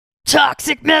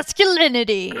Toxic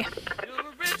masculinity. You're a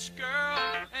rich girl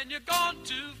and you're gone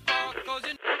too far, 'cause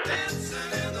you're dancing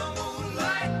in the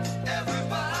moonlight.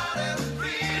 Everybody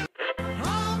feel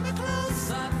on the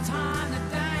close of time to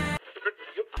dance.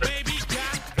 Baby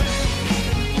got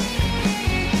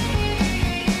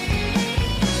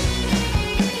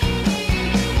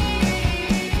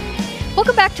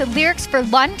Welcome back to Lyrics for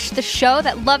Lunch, the show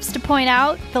that loves to point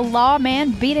out the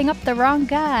lawman beating up the wrong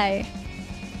guy.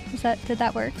 Did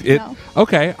that work? No.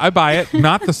 Okay, I buy it.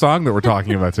 Not the song that we're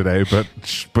talking about today, but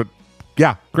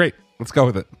yeah, great. Let's go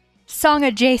with it. Song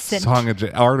adjacent.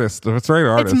 Artist. It's right,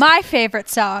 artist. It's my favorite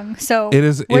song, so it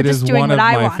is. We're It just is doing one what of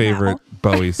I my want favorite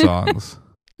now. Bowie songs.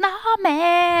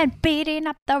 Lawman beating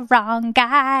up the wrong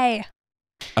guy.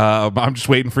 I'm just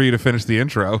waiting for you to finish the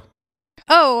intro.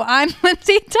 Oh, I'm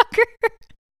Lindsay Tucker.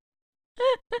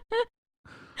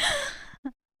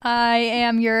 I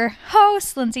am your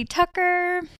host, Lindsay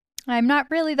Tucker. I'm not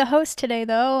really the host today,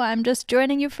 though. I'm just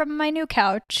joining you from my new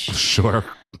couch. Sure.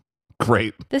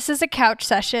 Great. This is a couch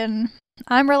session.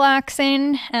 I'm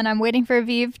relaxing, and I'm waiting for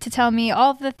Aviv to tell me all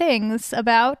of the things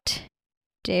about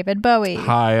David Bowie.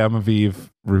 Hi, I'm Aviv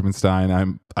Rubenstein.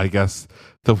 I'm, I guess,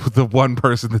 the one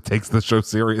person that takes the show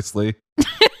seriously.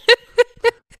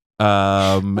 What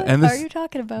and are you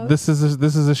talking about? This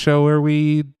is a show where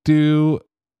we do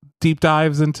deep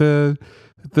dives into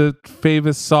the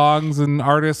famous songs and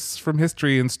artists from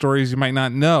history and stories you might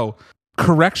not know.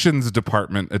 Corrections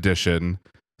Department edition.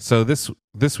 So this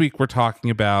week we're talking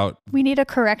about. We need a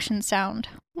correction sound.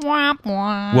 Womp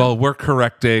womp. Well, we're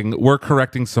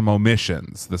correcting some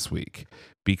omissions this week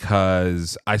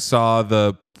because I saw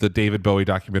the David Bowie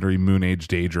documentary Moon Age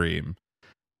Daydream,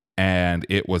 and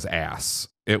it was ass.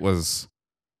 It was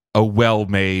a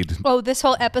well-made. Oh, this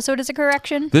whole episode is a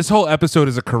correction? This whole episode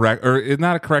is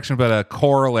not a correction, but a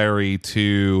corollary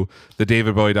to the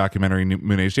David Bowie documentary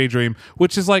Moon Age Daydream,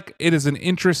 which is like, it is an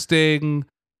interesting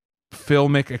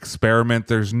filmic experiment.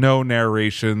 There's no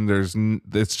narration.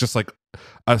 It's just like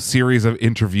a series of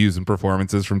interviews and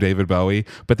performances from David Bowie,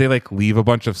 but they like leave a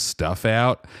bunch of stuff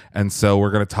out. And so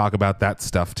we're going to talk about that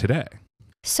stuff today.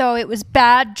 So it was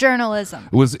bad journalism.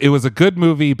 It was a good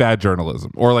movie, bad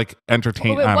journalism, or like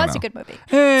entertainment. It was a good movie.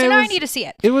 So now I need to see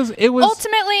it. It was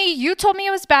Ultimately, you told me it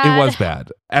was bad. It was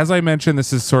bad. As I mentioned,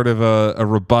 this is sort of a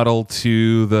rebuttal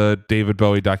to the David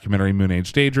Bowie documentary Moon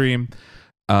Age Daydream.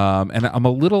 And I'm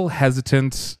a little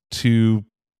hesitant to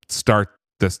start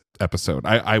this episode.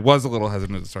 I was a little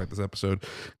hesitant to start this episode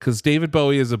because David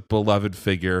Bowie is a beloved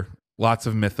figure, lots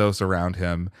of mythos around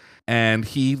him. And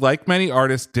he, like many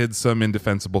artists, did some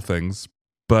indefensible things,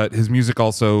 but his music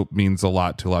also means a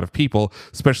lot to a lot of people,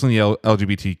 especially in the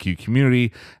LGBTQ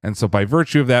community. And so by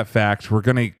virtue of that fact, we're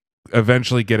going to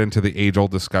eventually get into the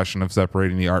age-old discussion of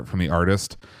separating the art from the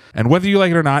artist. And whether you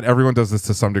like it or not, everyone does this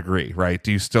to some degree, right?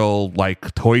 Do you still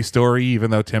like Toy Story,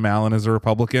 even though Tim Allen is a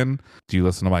Republican? Do you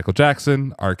listen to Michael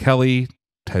Jackson, R. Kelly,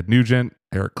 Ted Nugent,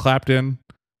 Eric Clapton?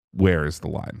 Where is the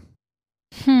line?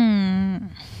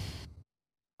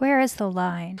 Where is the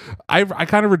line? I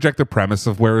kind of reject the premise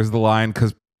of where is the line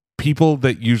because people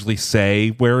that usually say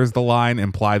where is the line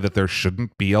imply that there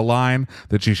shouldn't be a line,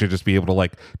 that you should just be able to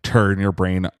like turn your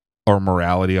brain or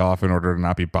morality off in order to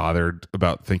not be bothered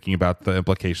about thinking about the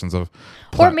implications of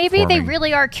or maybe they platforming.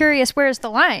 really are curious where's the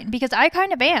line, because I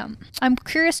kind of am. I'm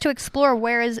curious to explore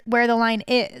where the line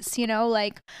is, you know,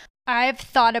 like I've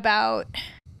thought about,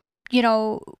 you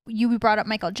know, you brought up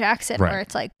Michael Jackson, right, where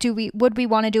it's like, would we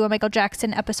want to do a Michael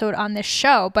Jackson episode on this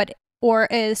show, or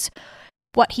is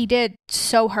what he did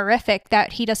so horrific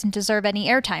that he doesn't deserve any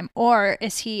airtime, or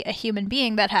is he a human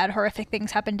being that had horrific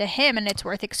things happen to him and it's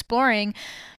worth exploring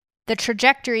the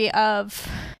trajectory of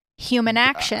human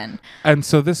action. And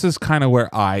so this is kind of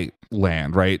where I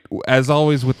land, right? As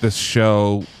always with this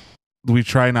show, we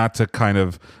try not to kind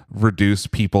of reduce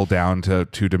people down to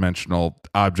two-dimensional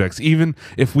objects. Even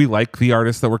if we like the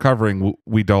artists that we're covering,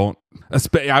 we don't.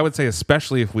 I would say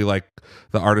especially if we like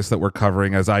the artists that we're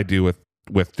covering, as I do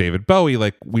with David Bowie,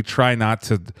 like we try not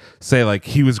to say like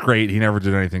he was great, he never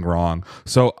did anything wrong.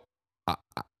 So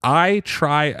I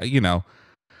try, you know,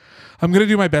 I'm going to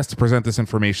do my best to present this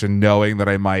information knowing that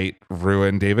I might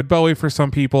ruin David Bowie for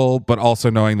some people, but also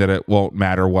knowing that it won't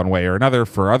matter one way or another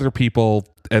for other people.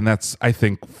 And that's, I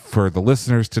think, for the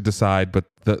listeners to decide. But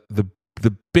the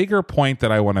bigger point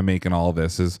that I want to make in all of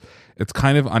this is it's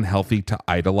kind of unhealthy to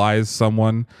idolize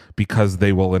someone because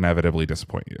they will inevitably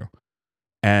disappoint you.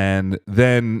 And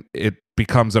then it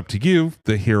becomes up to you,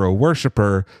 the hero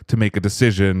worshiper, to make a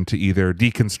decision to either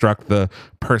deconstruct the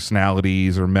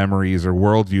personalities or memories or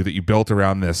worldview that you built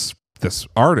around this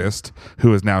artist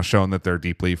who has now shown that they're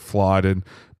deeply flawed and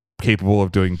capable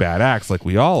of doing bad acts like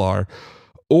we all are,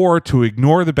 or to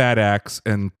ignore the bad acts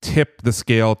and tip the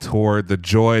scale toward the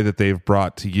joy that they've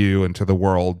brought to you and to the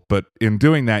world. But in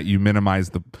doing that, you minimize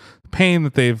the pain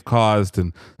that they've caused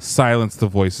and silence the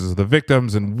voices of the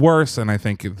victims. And worse, and I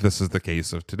think this is the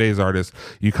case of today's artists,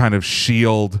 you kind of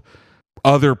shield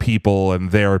other people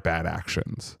and their bad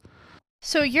actions.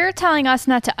 So you're telling us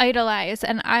not to idolize,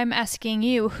 and I'm asking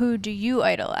you, who do you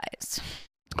idolize?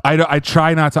 I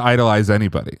try not to idolize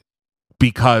anybody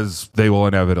because they will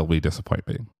inevitably disappoint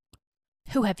me.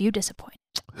 Who have you disappointed?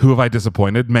 Who have I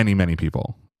disappointed? Many, many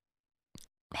people.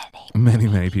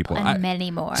 Many people. And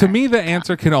many more. To me, the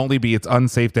answer can only be it's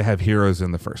unsafe to have heroes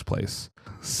in the first place.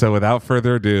 So without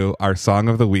further ado, our song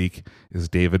of the week is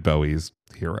David Bowie's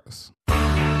Heroes.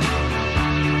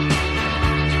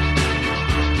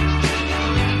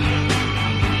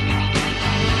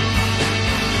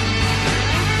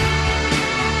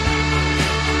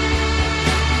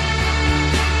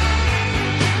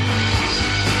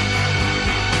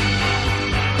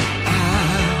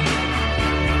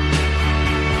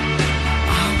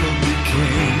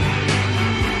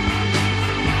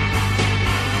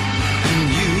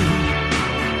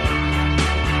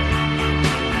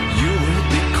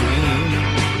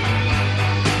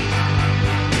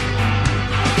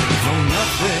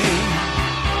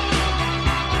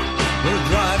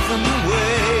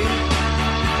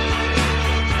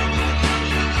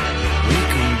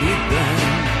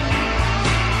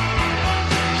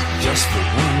 Just for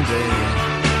one day,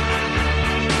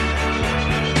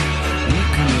 we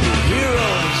can be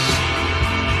heroes.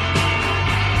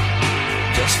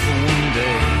 Just for one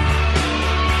day,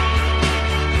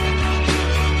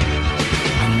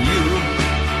 and you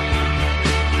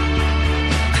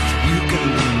can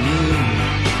be me,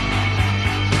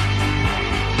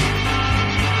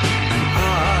 and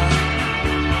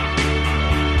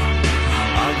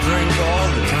I'll drink all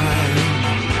the time.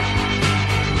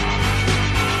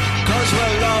 'Cause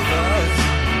we're lovers,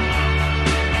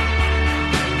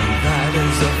 and that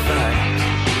is a fact.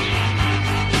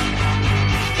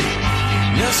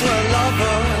 Yes, we're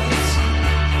lovers,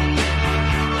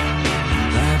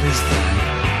 that is that.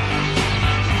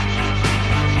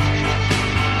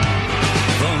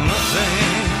 For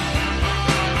nothing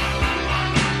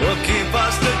will keep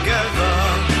us together.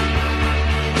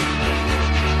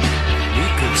 We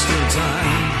could steal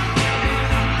time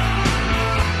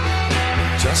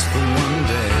just for one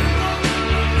day.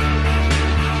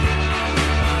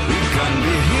 We can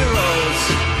be heroes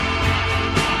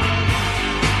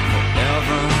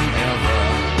forever and ever.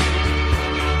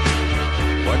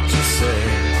 What you say?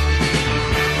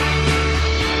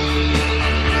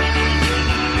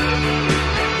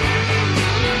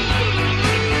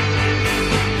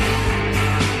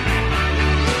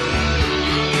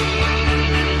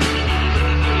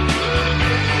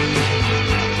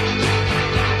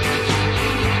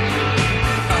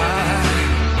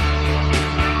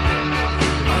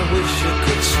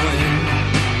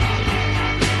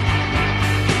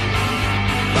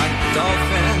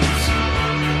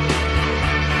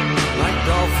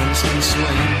 Can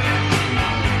swing.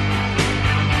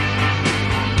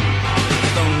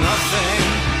 Though nothing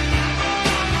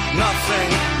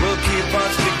will keep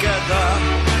us together.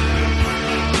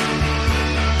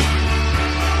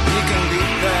 We can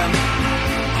beat them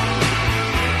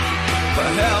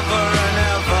forever and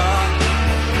ever.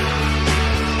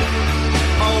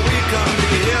 Oh, we can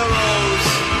be heroes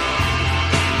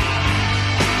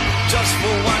just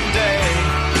for one day.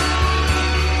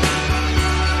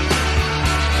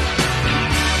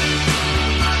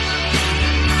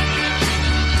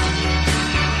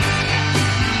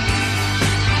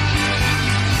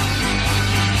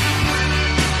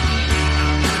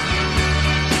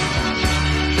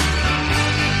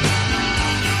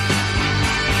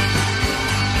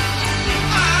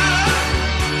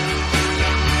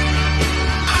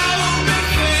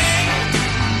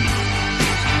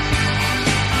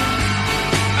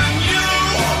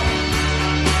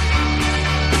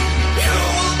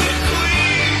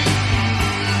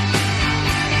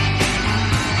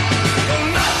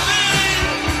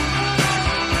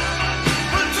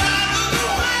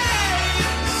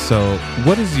 So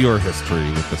what is your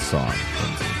history with the song,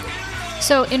 Lindsay?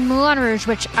 So in Moulin Rouge,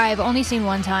 which I've only seen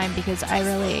one time because I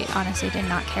really honestly did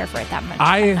not care for it that much.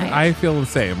 I feel the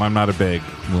same. I'm not a big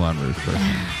Moulin Rouge person.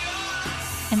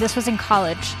 And this was in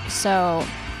college, so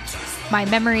my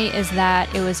memory is that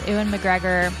it was Ewan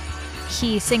McGregor.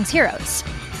 He sings Heroes.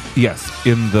 Yes,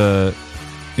 in the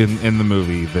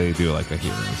movie they do like a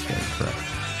Heroes thing, correct?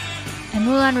 And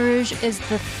Moulin Rouge is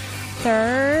the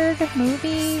third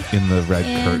movie in the Red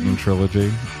Curtain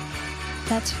trilogy.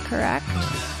 That's correct.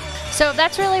 So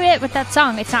that's really it with that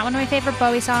song. It's not one of my favorite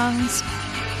Bowie songs.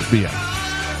 The end.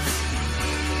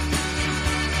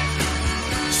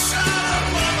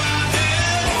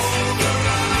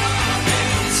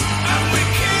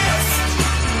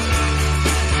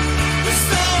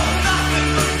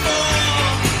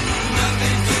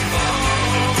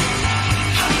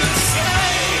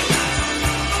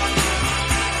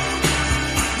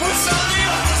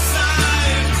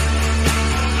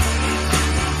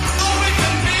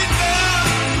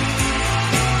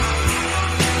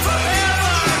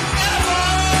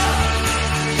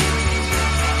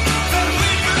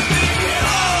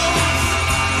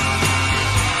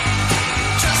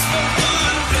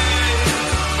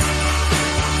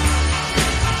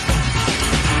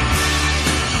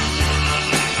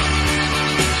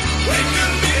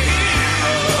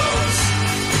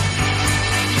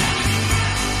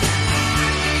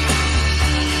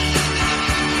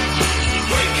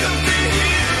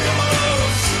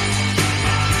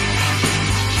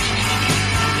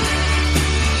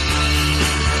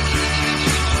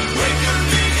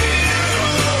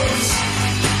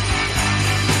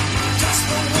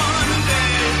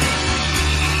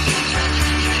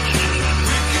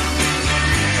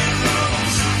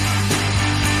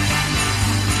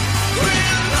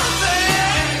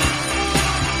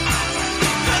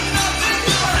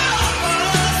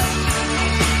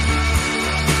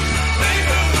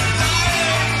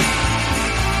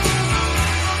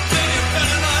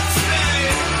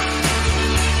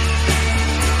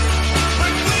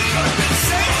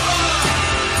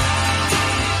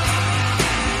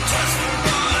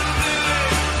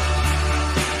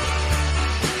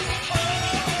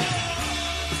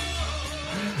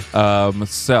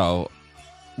 So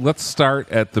let's start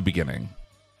at the beginning.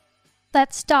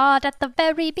 Let's start at the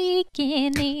very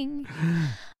beginning.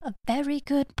 A very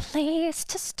good place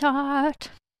to start.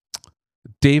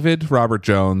 David Robert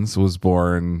Jones was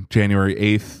born January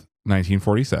 8th,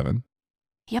 1947.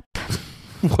 Yep.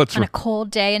 What's On a cold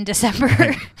day in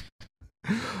December.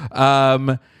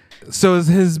 So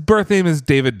his birth name is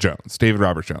David Jones, David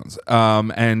Robert Jones.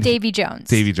 And Davy Jones.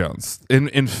 Davy Jones.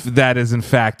 That is in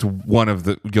fact one of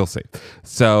the, you'll see.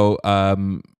 So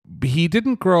he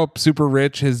didn't grow up super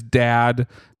rich. His dad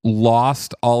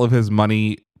lost all of his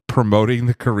money promoting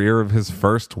the career of his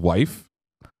first wife.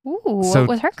 Ooh, what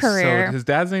was her career? So his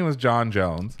dad's name was John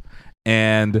Jones,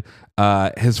 and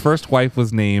his first wife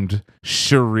was named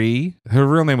Cherie. Her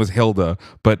real name was Hilda,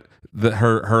 but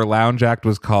her lounge act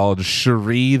was called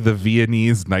Cherie the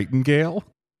Viennese Nightingale,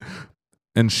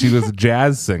 and she was a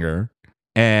jazz singer.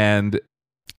 And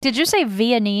did you say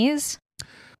Viennese?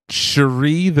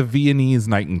 Cherie the Viennese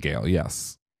Nightingale,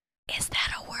 yes. Is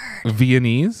that a word?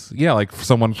 Viennese? Yeah, like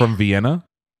someone from Vienna.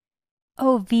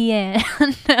 Oh, Viennese.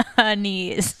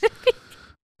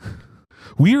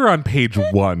 We are on page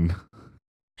 1.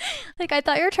 Like, I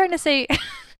thought you were trying to say...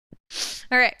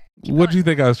 All right. What do you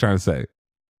think I was trying to say?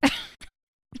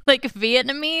 Like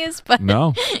Vietnamese, but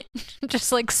no,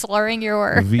 just like slurring your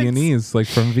words. Viennese, like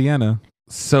from Vienna.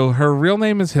 So her real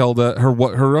name is Hilda. Her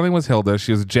real name was Hilda.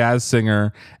 She was a jazz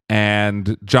singer,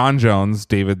 and John Jones,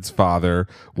 David's father,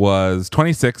 was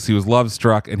 26. He was love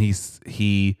struck, and he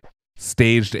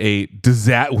staged a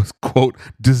quote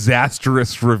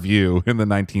disastrous review in the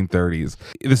 1930s.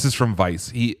 This is from Vice.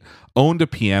 He owned a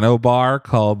piano bar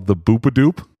called the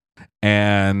Boopadoop,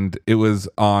 and it was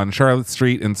on Charlotte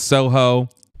Street in Soho.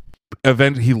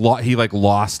 Eventually, he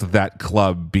lost that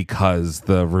club because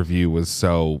the review was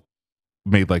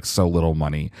made so little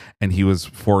money, and he was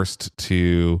forced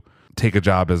to take a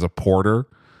job as a porter.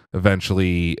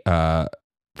 Eventually,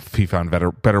 he found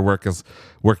better work as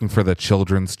working for the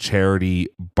children's charity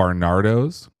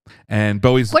Barnardo's. And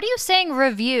Bowie's What are you saying?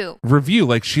 Review.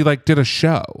 Like she did a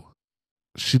show.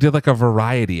 She did a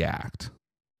variety act.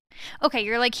 Okay,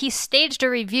 you're like, he staged a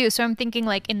review, so I'm thinking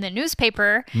in the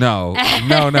newspaper. No.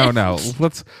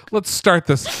 Let's start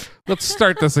this. Let's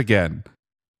start this again.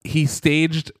 He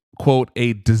staged, quote,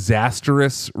 a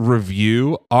disastrous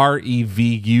review,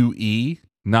 REVUE,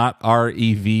 not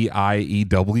REVIEW.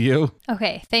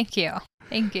 Okay, thank you.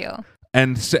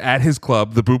 And so at his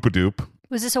club, the Boopadoop.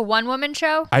 Was this a one-woman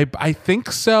show? I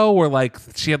think so, or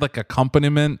she had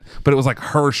accompaniment, but it was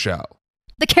her show.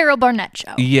 The Carol Barnett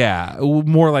show. Yeah,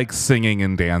 more singing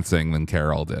and dancing than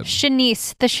Carol did.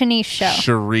 Shanice, the Shanice show.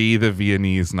 Cherie the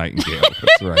Viennese Nightingale.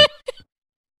 That's right.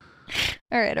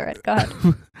 All right, go ahead.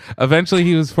 Eventually,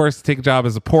 he was forced to take a job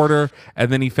as a porter,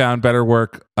 and then he found better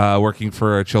work working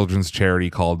for a children's charity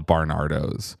called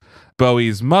Barnardo's.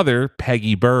 Bowie's mother,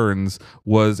 Peggy Burns,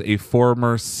 was a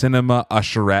former cinema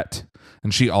usherette,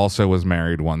 and she also was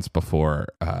married once before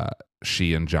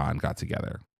she and John got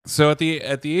together. So at the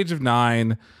age of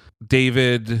 9,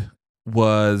 David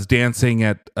was dancing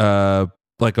at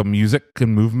like a music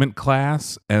and movement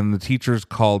class, and the teachers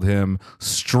called him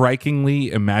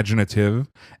strikingly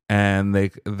imaginative, and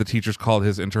the teachers called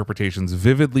his interpretations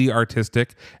vividly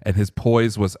artistic, and his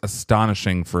poise was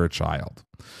astonishing for a child.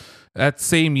 That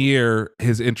same year,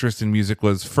 his interest in music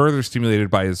was further stimulated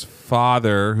by his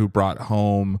father, who brought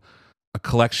home a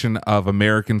collection of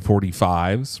American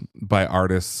 45s by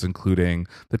artists including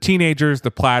the Teenagers, the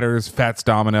Platters, Fats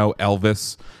Domino,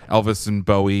 Elvis. Elvis and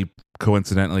Bowie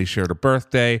coincidentally shared a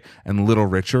birthday, and Little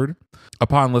Richard.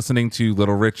 Upon listening to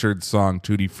Little Richard's song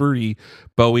Tutti Frutti,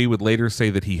 Bowie would later say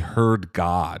that he heard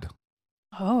God.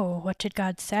 Oh, what did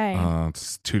God say?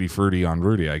 It's Tutti Frutti on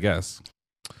Rudy, I guess.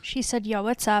 She said, yo,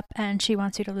 what's up? And she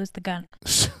wants you to lose the gun.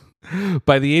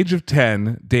 By the age of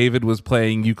 10, David was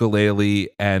playing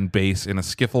ukulele and bass in a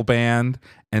skiffle band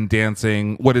and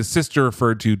dancing what his sister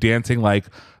referred to, dancing like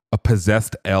a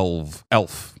possessed elf,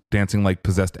 dancing like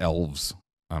possessed elves.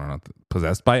 I don't know,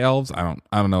 possessed by elves? I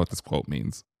don't know what this quote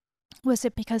means. Was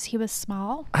it because he was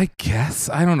small? I guess.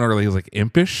 I don't know, really. He was like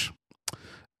impish.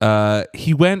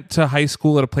 He went to high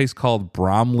school at a place called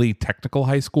Bromley Technical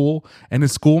High School, and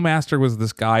his schoolmaster was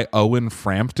this guy, Owen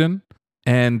Frampton.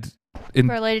 And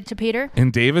related to Peter? In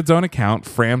David's own account,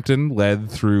 Frampton led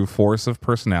through force of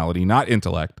personality, not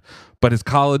intellect, but his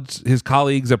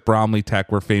colleagues at Bromley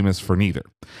Tech were famous for neither.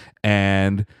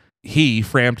 And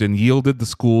Frampton, yielded the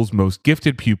school's most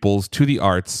gifted pupils to the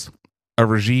arts, a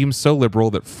regime so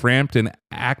liberal that Frampton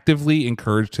actively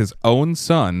encouraged his own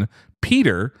son,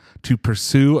 Peter, to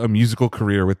pursue a musical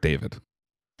career with David.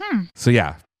 So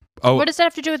yeah. Oh, what does that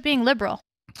have to do with being liberal?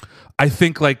 I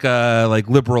think like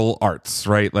liberal arts,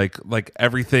 right? Like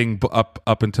everything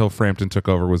up until Frampton took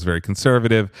over was very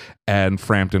conservative, and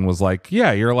Frampton was like,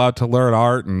 yeah, you're allowed to learn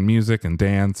art and music and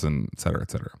dance and et cetera,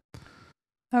 et cetera.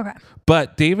 Okay.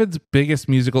 But David's biggest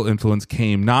musical influence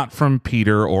came not from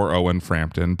Peter or Owen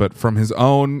Frampton, but from his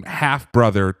own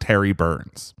half-brother, Terry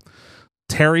Burns.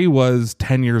 Terry was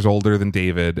 10 years older than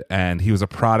David, and he was a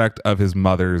product of his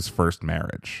mother's first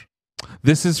marriage.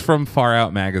 This is from Far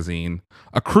Out magazine.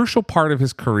 A crucial part of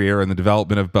his career and the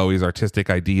development of Bowie's artistic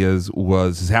ideas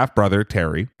was his half-brother,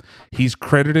 Terry. He's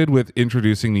credited with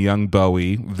introducing the young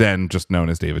Bowie, then just known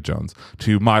as David Jones,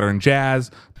 to modern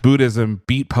jazz, Buddhism,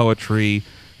 beat poetry,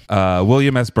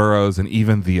 William S. Burroughs, and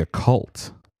even the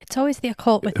occult. It's always the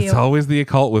occult with you. It's always the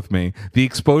occult with me. The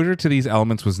exposure to these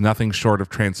elements was nothing short of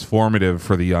transformative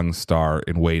for the young star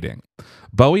in waiting.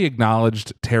 Bowie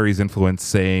acknowledged Terry's influence,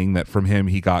 saying that from him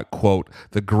he got, quote,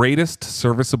 the greatest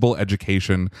serviceable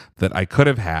education that I could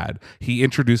have had. He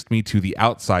introduced me to the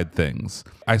outside things.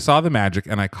 I saw the magic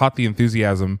and I caught the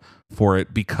enthusiasm for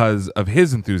it because of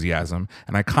his enthusiasm,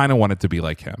 and I kind of wanted to be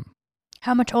like him.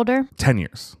 How much older? 10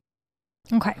 years.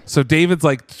 Okay. So David's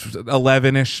like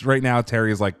 11-ish right now.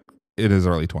 Terry's like in his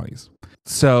early 20s.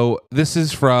 So this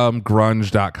is from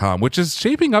grunge.com, which is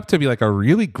shaping up to be like a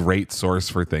really great source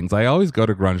for things. I always go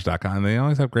to grunge.com and they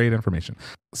always have great information.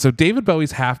 So David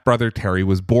Bowie's half-brother Terry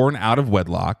was born out of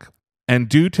wedlock, and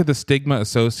due to the stigma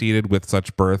associated with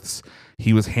such births,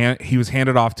 he was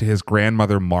handed off to his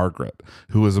grandmother Margaret,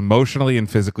 who was emotionally and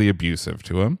physically abusive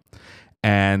to him.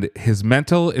 And his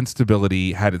mental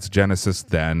instability had its genesis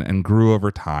then and grew over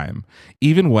time,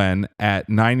 even when, at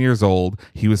 9 years old,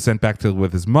 he was sent back to live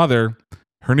with his mother,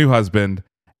 her new husband,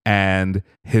 and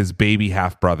his baby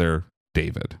half-brother,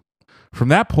 David. From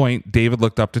that point, David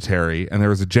looked up to Terry, and there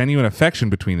was a genuine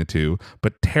affection between the two,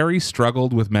 but Terry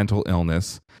struggled with mental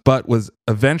illness, but was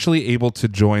eventually able to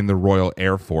join the Royal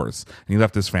Air Force, and he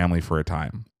left his family for a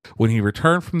time. When he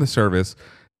returned from the service,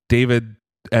 David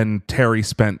and Terry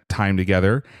spent time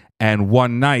together, and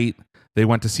one night they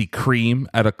went to see Cream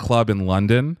at a club in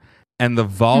London, and the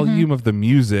volume of the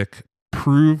music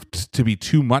proved to be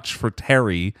too much for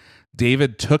Terry.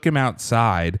 David took him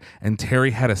outside, and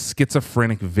Terry had a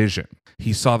schizophrenic vision.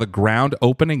 He saw the ground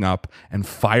opening up and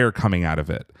fire coming out of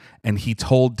it, and he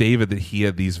told David that he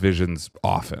had these visions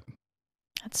often.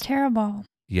 That's terrible.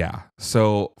 Yeah.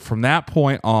 So from that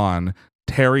point on,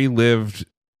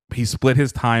 he split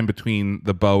his time between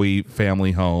the Bowie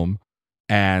family home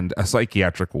and a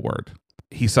psychiatric ward.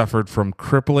 He suffered from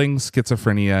crippling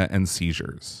schizophrenia and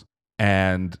seizures.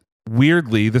 And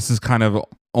weirdly, this is kind of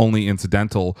only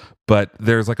incidental, but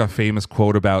there's like a famous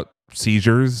quote about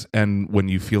seizures, and when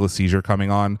you feel a seizure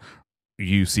coming on,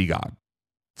 you see God.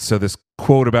 So this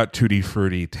quote about Tutti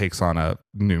Frutti takes on a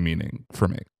new meaning for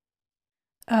me.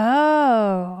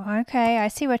 Oh, okay. I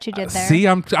see what you did there. See,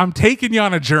 I'm taking you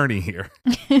on a journey here.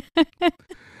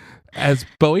 As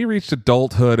Bowie reached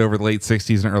adulthood over the late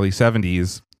 60s and early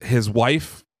 70s, his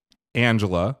wife,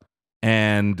 Angela,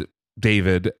 and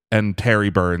David and Terry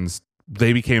Burns,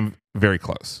 they became very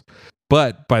close.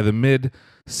 But by the mid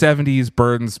 70s,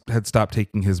 Burns had stopped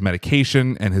taking his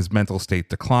medication and his mental state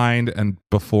declined. And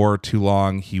before too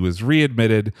long, he was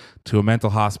readmitted to a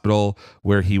mental hospital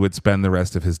where he would spend the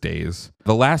rest of his days.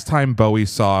 The last time Bowie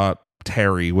saw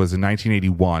Terry was in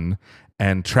 1981.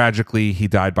 And tragically, he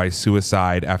died by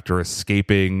suicide after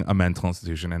escaping a mental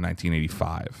institution in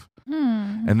 1985.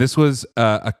 And this was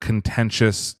a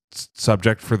contentious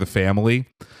subject for the family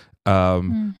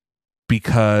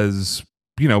because,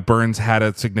 you know, Burns had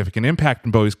a significant impact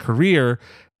in Bowie's career.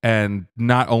 And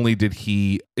not only did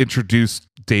he introduce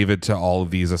David to all of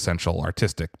these essential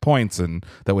artistic points and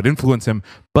that would influence him,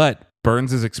 but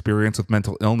Burns's experience with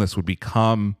mental illness would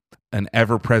become an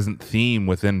ever-present theme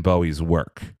within Bowie's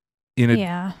work. In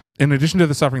addition to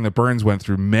the suffering that Burns went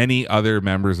through, many other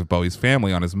members of Bowie's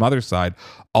family on his mother's side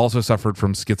also suffered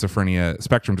from schizophrenia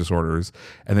spectrum disorders,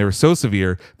 and they were so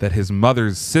severe that his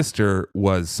mother's sister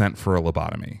was sent for a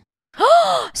lobotomy.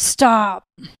 Stop.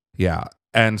 Yeah.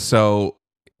 And so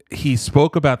he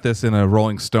spoke about this in a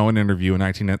Rolling Stone interview in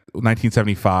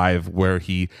 1975, where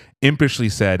he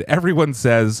impishly said, "Everyone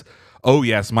says, oh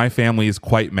yes, my family is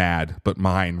quite mad, but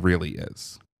mine really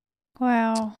is."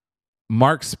 Wow.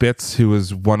 Mark Spitz, who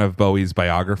was one of Bowie's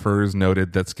biographers,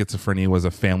 noted that schizophrenia was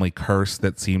a family curse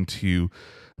that seemed to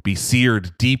be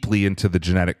seared deeply into the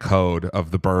genetic code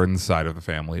of the Burns side of the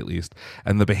family, at least.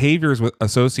 And the behaviors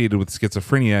associated with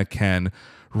schizophrenia can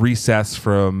recess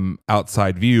from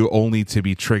outside view only to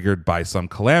be triggered by some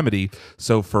calamity.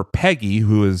 So for Peggy,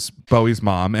 who is Bowie's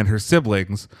mom, and her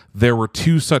siblings, there were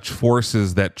two such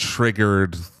forces that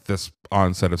triggered this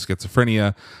onset of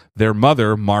schizophrenia. Their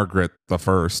mother, Margaret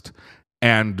I,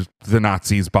 and the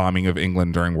Nazis' bombing of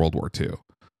England during World War II.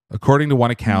 According to one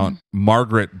account,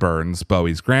 Margaret Burns,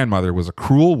 Bowie's grandmother, was a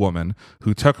cruel woman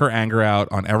who took her anger out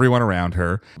on everyone around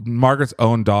her. Margaret's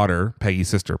own daughter, Peggy's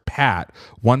sister, Pat,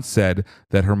 once said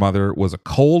that her mother was a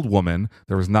cold woman.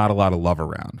 There was not a lot of love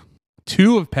around.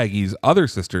 Two of Peggy's other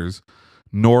sisters,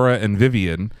 Nora and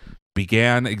Vivian,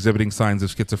 began exhibiting signs of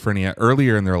schizophrenia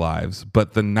earlier in their lives,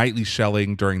 but the nightly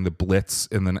shelling during the Blitz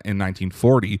in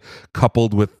 1940,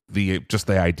 coupled with the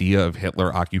idea of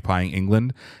Hitler occupying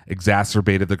England,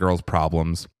 exacerbated the girls'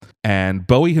 problems. And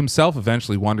Bowie himself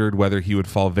eventually wondered whether he would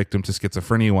fall victim to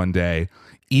schizophrenia one day.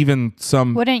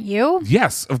 Wouldn't you?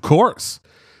 Yes, of course.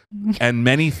 And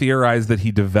many theorized that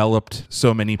he developed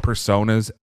so many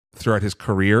personas throughout his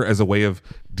career as a way of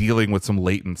dealing with some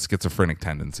latent schizophrenic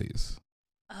tendencies.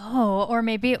 Oh, or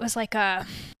maybe it was like a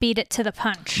beat it to the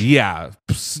punch. Yeah,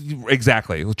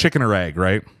 exactly. Chicken or egg,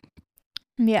 right?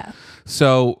 Yeah.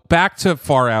 So back to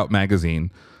Far Out magazine.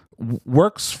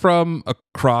 Works from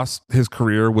across his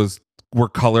career were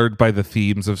colored by the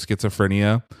themes of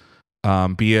schizophrenia,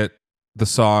 be it the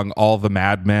song All the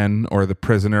Madmen or The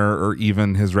Prisoner, or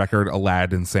even his record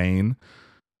Aladdin Sane.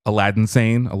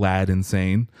 Additionally,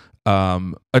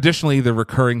 the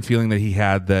recurring feeling that he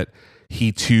had that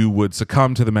he too would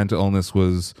succumb to the mental illness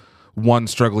was one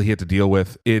struggle he had to deal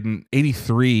with. In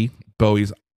 1983,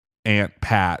 Bowie's aunt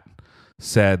Pat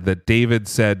said that David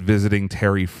said visiting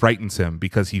Terry frightens him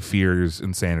because he fears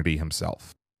insanity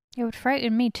himself. It would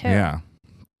frighten me too. Yeah.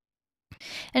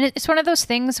 And it's one of those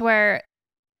things where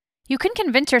you can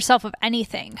convince yourself of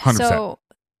anything. 100%. So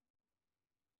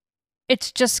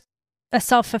it's just a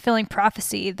self-fulfilling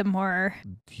prophecy the more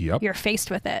you're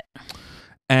faced with it.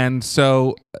 And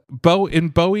so in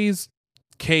Bowie's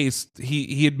case,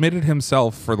 he admitted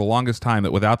himself for the longest time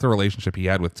that without the relationship he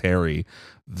had with Terry,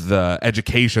 the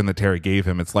education that Terry gave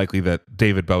him, it's likely that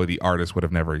David Bowie, the artist, would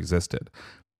have never existed.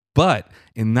 But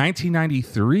in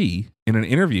 1993, in an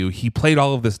interview, he played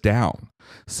all of this down,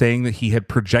 saying that he had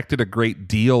projected a great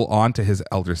deal onto his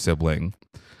elder sibling.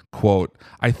 Quote,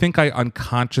 "I think I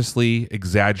unconsciously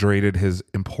exaggerated his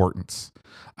importance.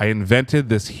 I invented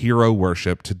this hero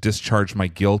worship to discharge my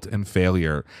guilt and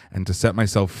failure and to set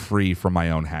myself free from my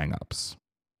own hang-ups."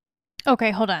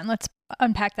 Okay, hold on. Let's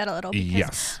unpack that a little.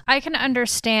 Yes. I can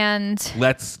understand.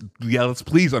 Let's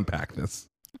please unpack this.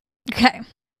 Okay.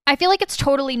 I feel like it's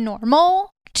totally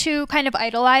normal to kind of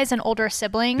idolize an older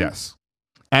sibling. Yes.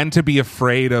 And to be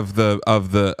afraid of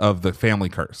the family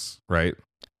curse, right?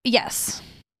 Yes.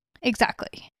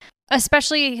 Exactly.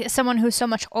 Especially someone who's so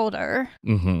much older.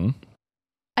 Mm-hmm.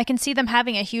 I can see them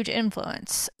having a huge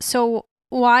influence. So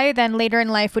why then later in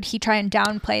life would he try and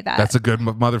downplay that? That's a good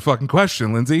motherfucking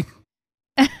question, Lindsay.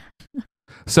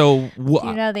 So do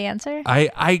you know the answer?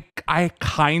 I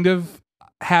kind of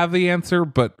have the answer,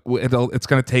 but it's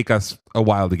going to take us a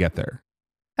while to get there.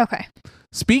 Okay.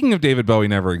 Speaking of David Bowie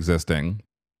never existing,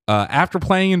 After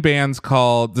playing in bands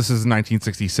called, this is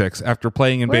 1966, after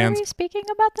playing in Were bands, we speaking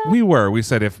about that? we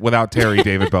said if without Terry,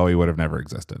 David Bowie would have never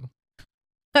existed.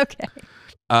 Okay.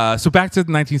 So back to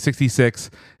 1966,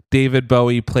 David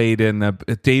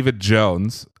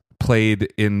Jones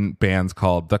played in bands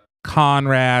called the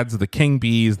Conrads, the King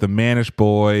Bees, the Manish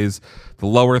Boys, the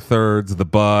Lower Thirds, the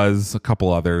Buzz, a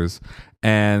couple others.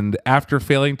 And after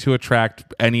failing to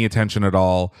attract any attention at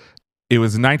all, it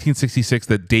was in 1966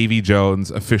 that Davy Jones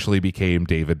officially became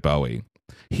David Bowie.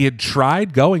 He had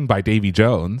tried going by Davy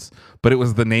Jones, but it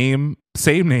was the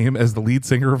same name as the lead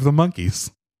singer of the Monkees.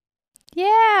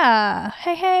 Yeah.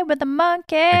 Hey, with the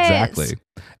monkeys. Exactly.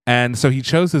 And so he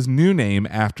chose his new name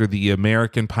after the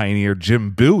American pioneer Jim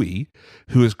Bowie,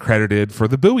 who is credited for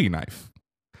the Bowie knife.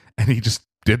 And he just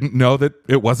didn't know that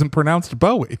it wasn't pronounced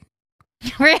Bowie.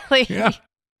 Really? Yeah.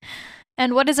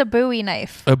 And what is a Bowie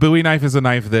knife? A Bowie knife is a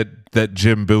knife that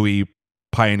Jim Bowie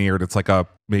pioneered. It's like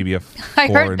maybe a 4-inch. I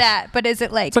heard that, but is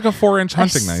it like... It's like a 4-inch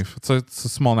hunting knife. It's a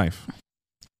small knife.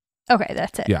 Okay,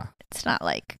 that's it. Yeah. It's not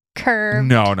like curved.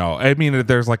 No. I mean,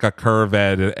 there's like a curved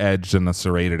edge and a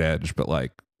serrated edge, but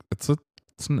like it's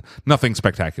nothing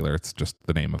spectacular. It's just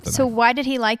the name of the So knife. why did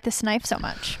he like this knife so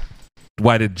much?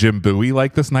 Why did Jim Bowie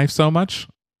like this knife so much?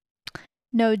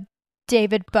 No,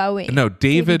 David Bowie. No,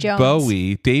 David Jones.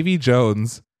 Bowie, Davy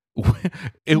Jones.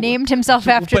 Named himself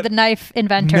after but- the knife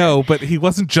inventor. No, but he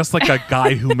wasn't just like a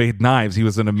guy who made knives. He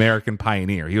was an American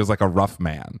pioneer. He was like a rough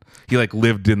man. He like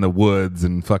lived in the woods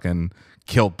and fucking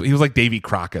killed. He was like Davy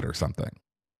Crockett or something.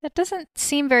 That doesn't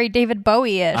seem very David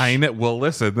Bowie-ish. I know. Well,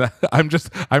 listen, I'm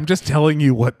just telling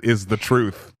you what is the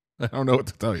truth. I don't know what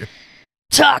to tell you.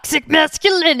 Toxic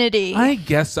masculinity. I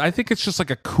think it's just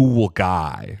like a cool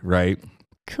guy, right?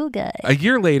 Cool guy. A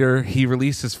year later, he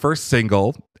released his first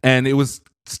single, and it was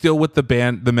still with the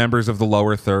band, the members of the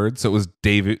Lower Thirds. So it was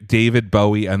David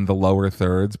Bowie and the Lower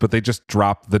Thirds, but they just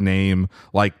dropped the name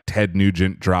like Ted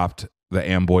Nugent dropped the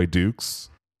Amboy Dukes.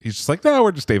 He's just like, no,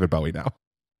 we're just David Bowie now.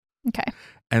 Okay.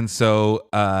 And so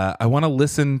I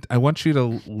want you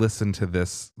to listen to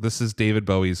this. This is David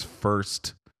Bowie's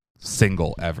first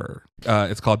single ever.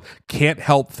 It's called Can't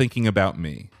Help Thinking About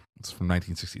Me. It's from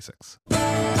 1966.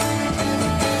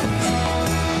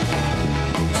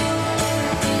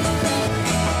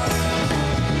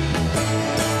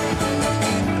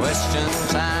 Question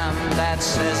time that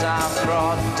says I've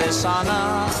brought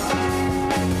dishonor.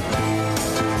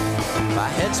 My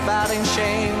head's bowed in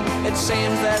shame. It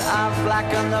seems that I've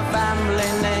blackened the family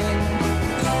name.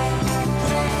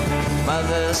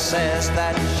 Mother says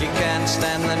that she can't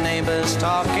stand the neighbors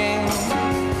talking.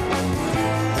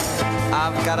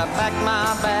 I've gotta pack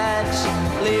my bags,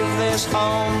 leave this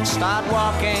home, start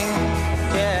walking.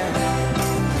 Yeah,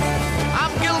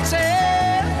 I'm guilty.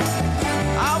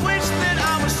 I wish that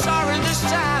I was sorry this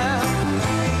time.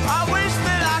 I wish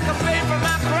that I could pay for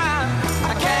my crime.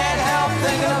 I can't help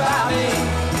thinking about me.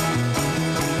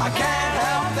 I can't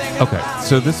help thinking Okay, about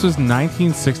so this was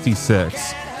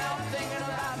 1966,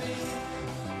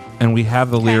 and we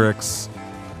have the lyrics,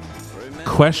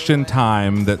 question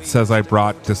time that says I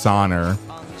brought dishonor.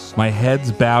 My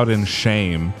head's bowed in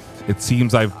shame. It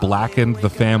seems I've blackened the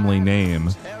family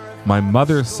name. My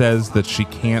mother says that she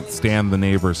can't stand the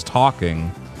neighbors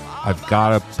talking. I've got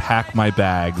to pack my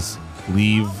bags,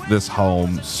 leave this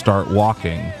home, start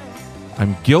walking.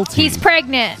 I'm guilty. He's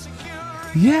pregnant.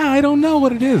 Yeah, I don't know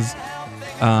what it is.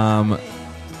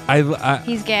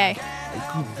 He's gay.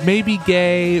 Maybe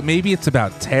gay, maybe it's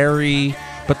about Terry,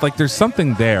 but like there's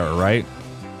something there, right?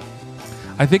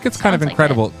 I think it's kind of Sounds like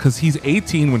incredible because he's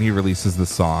 18 when he releases the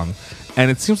song, and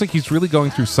it seems like he's really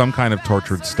going through some kind of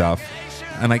tortured stuff.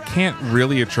 And I can't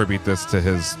really attribute this to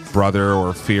his brother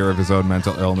or fear of his own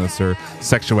mental illness or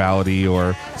sexuality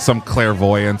or some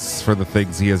clairvoyance for the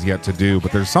things he has yet to do,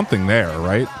 but there's something there,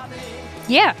 right?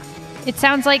 Yeah. It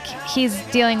sounds like he's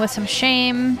dealing with some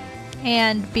shame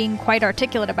and being quite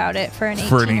articulate about it for an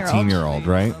 18-year-old. For an 18-year-old,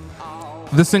 right?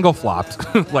 The single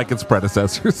flopped like its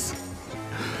predecessors.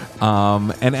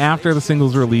 And after the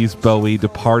single's release, Bowie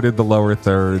departed the Lower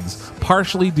Thirds,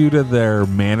 partially due to their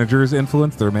manager's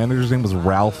influence. Their manager's name was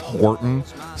Ralph Horton.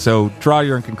 So draw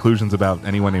your own conclusions about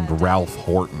anyone named Ralph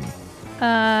Horton.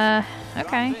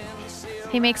 Okay.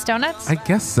 He makes donuts? I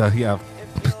guess, yeah.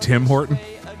 Tim Horton.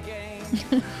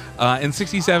 In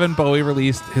 67, Bowie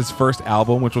released his first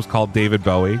album, which was called David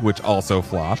Bowie, which also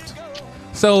flopped.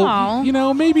 So, Aw. you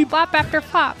know, maybe Flop after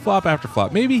flop. flop after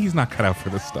flop. Maybe he's not cut out for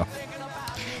this stuff.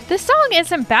 This song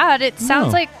isn't bad. It sounds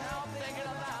No. like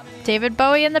David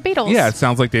Bowie and the Beatles. Yeah, it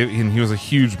sounds like David, and he was a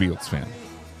huge Beatles fan.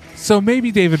 So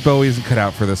maybe David Bowie isn't cut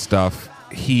out for this stuff.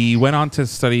 he went on to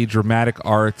study dramatic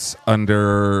arts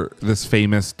under this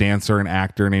famous dancer and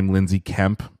actor named Lindsay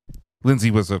Kemp.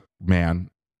 Lindsay was a man.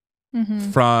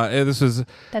 This was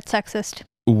That's sexist.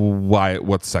 why.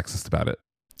 What's sexist about it?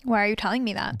 Why are you telling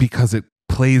me that? Because it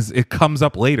comes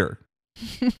up later.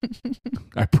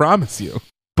 I promise you.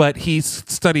 But he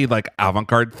studied like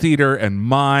avant-garde theater and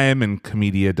mime and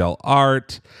commedia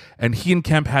dell'arte, and he and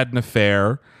Kemp had an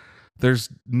affair. There's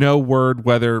no word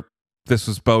whether this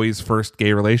was Bowie's first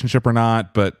gay relationship or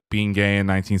not, but being gay in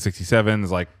 1967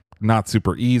 is like not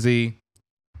super easy.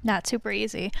 Not super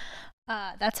easy.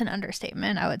 That's an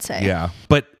understatement, I would say. Yeah.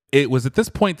 But it was at this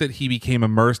point that he became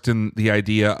immersed in the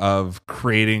idea of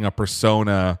creating a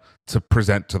persona to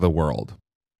present to the world.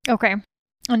 Okay.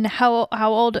 And how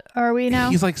old are we now?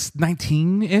 He's like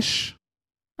 19-ish.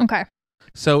 Okay.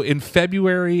 So in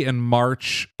February and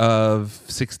March of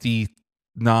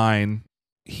 69,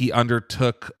 he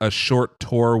undertook a short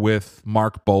tour with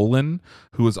Mark Bolan,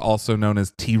 who was also known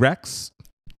as T-Rex.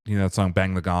 You know that song,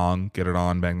 Bang the Gong, Get It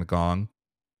On, Bang the Gong.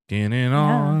 Get it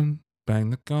on, bang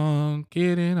the gong,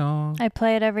 get it on. I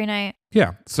play it every night.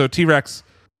 Yeah. So T-Rex,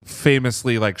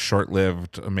 famously like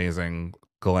short-lived, amazing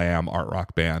glam art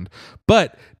rock band.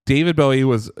 But David Bowie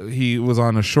was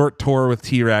on a short tour with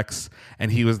T-Rex,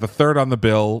 and he was the third on the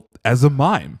bill as a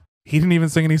mime. He didn't even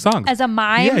sing any songs. As a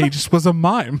mime? Yeah, he just was a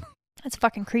mime. That's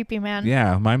fucking creepy, man.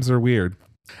 Yeah, mimes are weird.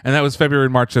 And that was February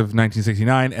and March of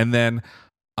 1969. And then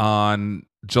on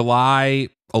July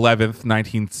 11th,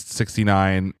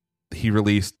 1969, he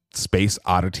released Space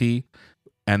Oddity,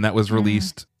 and that was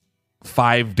released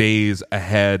 5 days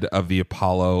ahead of the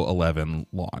Apollo 11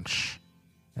 launch.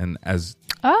 And yes.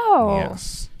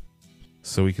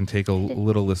 So we can take a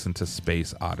little listen to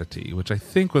Space Oddity, which I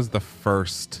think was the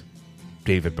first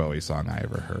David Bowie song I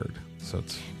ever heard. So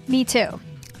it's Me too.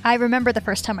 I remember the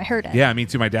first time I heard it. Yeah, me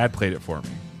too. My dad played it for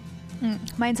me.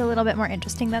 Mine's a little bit more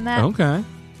interesting than that. Okay.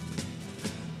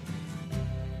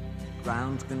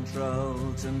 Ground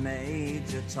control to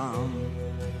Major Tom.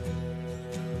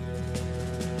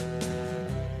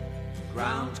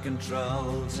 Ground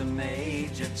control to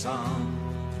Major Tom.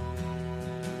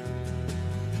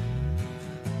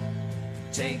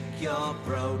 Take your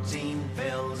protein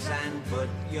pills and put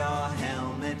your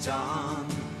helmet on.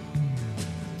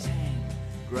 10.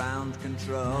 Ground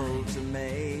control 9, to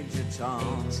Major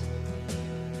Tom.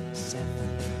 8, 7,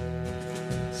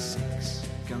 6.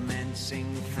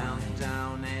 Commencing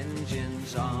countdown,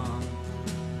 engines on.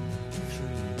 3,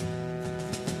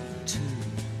 2.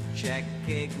 Check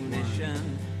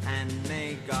ignition and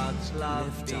may God's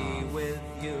love be with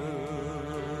you.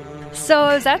 So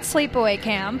I was at sleepaway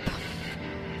camp.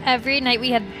 Every night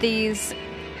we had these,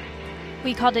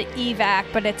 we called it evac,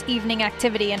 but it's evening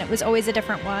activity, and it was always a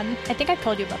different one. I think I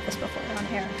told you about this before on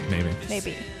air.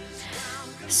 Maybe.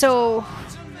 So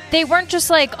they weren't just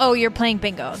like, oh, you're playing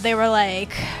bingo. They were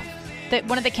like,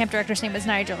 one of the camp directors' name was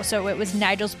Nigel, so it was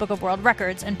Nigel's Book of World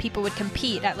Records, and people would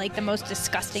compete at like the most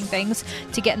disgusting things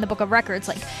to get in the Book of Records,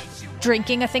 like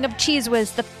drinking a thing of Cheese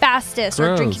Whiz the fastest,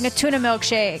 Gross. or drinking a tuna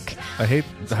milkshake. I hate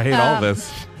all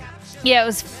this. Yeah, it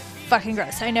was fucking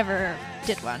gross. I never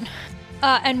did one.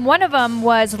 And one of them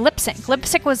was lip sync. Lip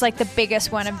sync was like the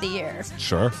biggest one of the year.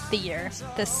 Sure.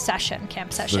 The session,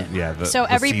 camp session. So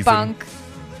every season.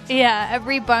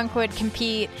 every bunk would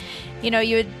compete. You know,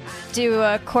 you would do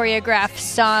a choreographed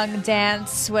song,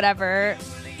 dance, whatever.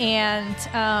 And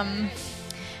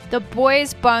the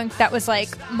boys' bunk, that was like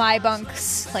my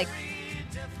bunk's like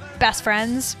best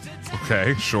friends.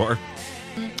 Okay, sure.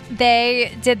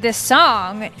 They did this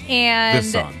song, and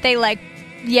they like,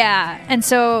 yeah. And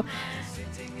so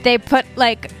they put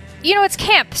like, you know, it's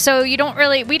camp, so we didn't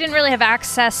really have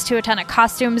access to a ton of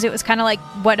costumes. It was kind of like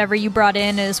whatever you brought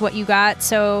in is what you got.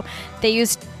 So they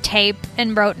used tape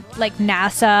and wrote like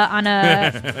NASA on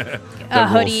a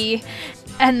hoodie.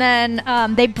 And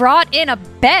then they brought in a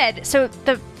bed. So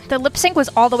the lip sync was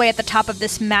all the way at the top of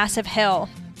this massive hill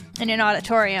in an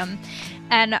auditorium.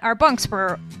 And our bunks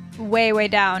were way, way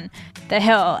down the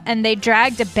hill. And they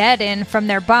dragged a bed in from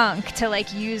their bunk to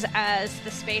like use as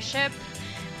the spaceship.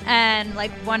 And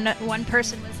like one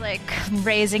person was like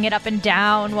raising it up and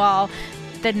down while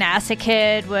the NASA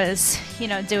kid was, you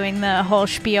know, doing the whole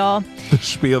spiel. The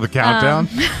spiel, the countdown?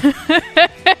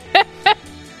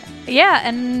 Yeah,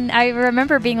 and I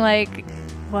remember being like,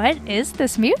 what is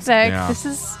this music? Yeah.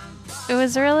 It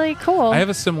was really cool. I have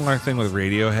a similar thing with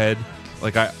Radiohead.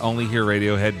 Like, I only hear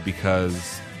Radiohead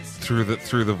because through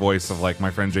the voice of like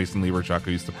my friend Jason Lieberchuck, who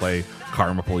used to play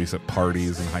Karma Police at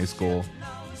parties in high school.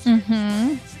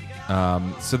 Mm-hmm.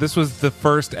 So this was the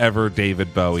first ever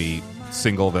David Bowie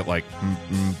single that like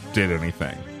did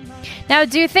anything. Now,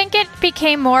 do you think it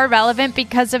became more relevant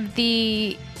because of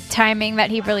the timing that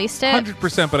he released it?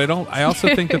 100%, but I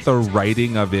also think that the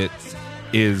writing of it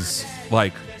is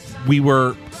like, we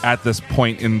were at this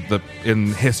point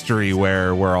in history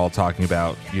where we're all talking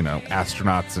about,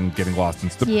 astronauts and getting lost in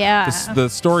space. Yeah. The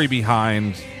story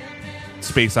behind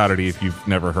Space Oddity, if you've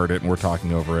never heard it and we're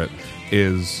talking over it,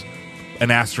 is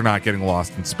an astronaut getting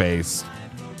lost in space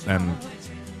and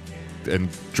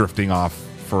drifting off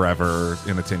forever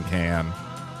in a tin can,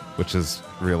 which is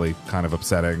really kind of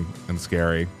upsetting and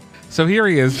scary. So here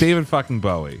he is, David fucking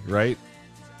Bowie, right?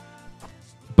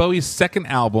 Bowie's second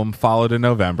album followed in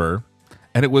November,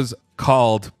 and it was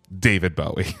called David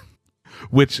Bowie,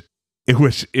 which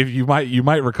if you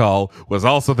might recall, was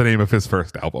also the name of his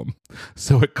first album.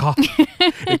 So it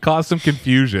caused some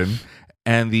confusion,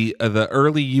 and the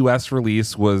early U.S.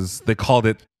 release they called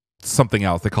it something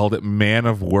else. They called it Man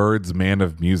of Words, Man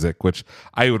of Music, which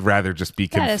I would rather just be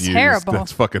confused. That is terrible.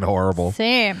 That's fucking horrible.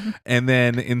 Same. And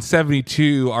then in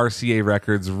 1972, RCA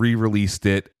Records re-released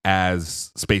it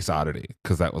as Space Oddity,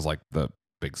 because that was like the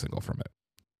big single from it.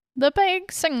 The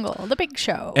big single, the big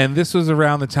show. And this was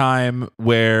around the time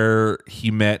where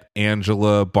he met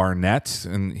Angela Barnett,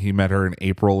 and he met her in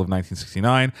April of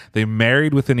 1969. They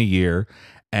married within a year,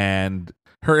 and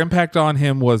her impact on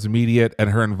him was immediate,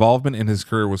 and her involvement in his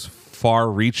career was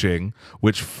far-reaching,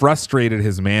 which frustrated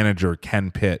his manager, Ken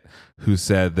Pitt, who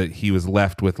said that he was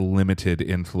left with limited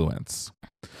influence.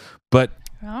 But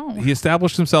he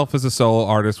established himself as a solo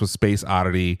artist with Space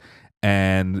Oddity,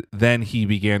 and then he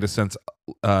began to sense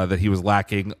that he was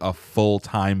lacking a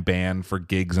full-time band for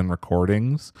gigs and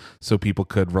recordings, so people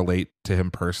could relate to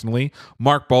him personally.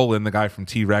 Mark Bolan, the guy from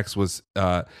T-Rex, was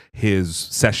his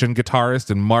session guitarist,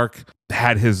 and Mark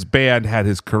had his band, had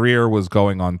his career, was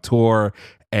going on tour,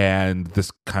 and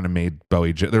this kind of made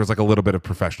Bowie... there was like a little bit of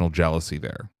professional jealousy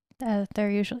there. There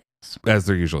usually is. As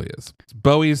there usually is.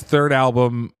 Bowie's third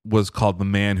album was called The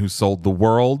Man Who Sold the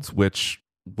World, which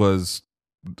was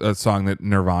a song that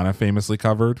Nirvana famously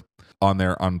covered on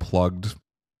their Unplugged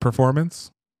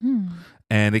performance.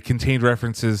 And it contained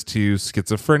references to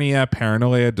schizophrenia,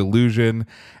 paranoia, delusion,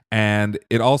 and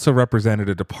it also represented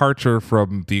a departure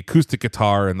from the acoustic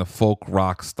guitar and the folk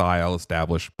rock style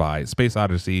established by Space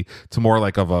Odyssey to more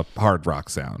like of a hard rock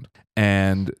sound.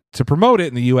 And to promote it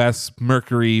in the US,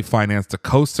 Mercury financed a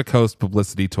coast-to-coast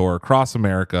publicity tour across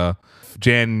America,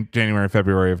 January,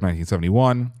 February of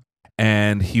 1971.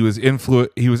 And he was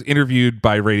interviewed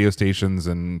by radio stations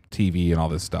and TV and all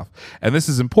this stuff. And this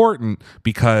is important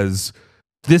because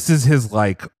this is his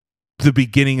like the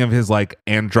beginning of his like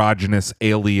androgynous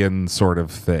alien sort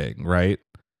of thing, right?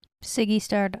 Ziggy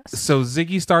Stardust. So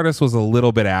Ziggy Stardust was a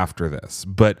little bit after this,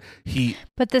 but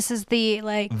this is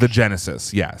the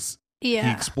genesis, yes. Yeah.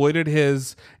 He exploited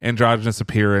his androgynous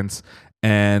appearance,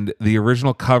 and the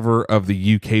original cover of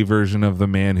the UK version of The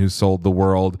Man Who Sold the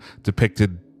World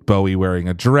depicted Bowie wearing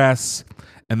a dress,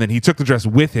 and then he took the dress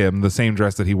with him, the same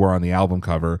dress that he wore on the album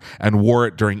cover, and wore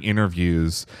it during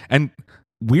interviews. And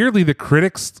weirdly, the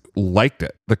critics liked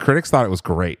it. The critics thought it was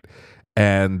great.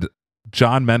 And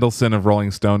John Mendelsohn of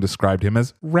Rolling Stone described him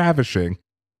as ravishing.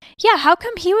 Yeah, how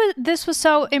come this was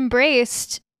so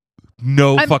embraced?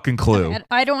 No fucking clue.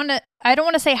 I don't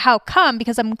want to say how come,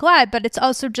 because I'm glad, but it's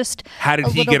also just how did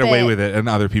he get away with it and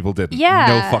other people didn't? Yeah.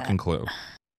 No fucking clue.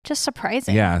 Just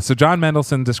surprising. Yeah. So John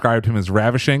Mendelsohn described him as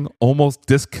ravishing, almost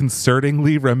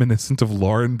disconcertingly reminiscent of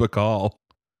Lauren Bacall.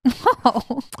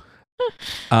 Oh.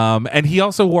 And he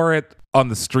also wore it on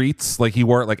the streets, like he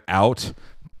wore it like out,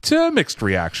 to mixed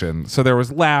reaction. So there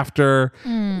was laughter.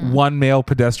 One male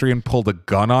pedestrian pulled a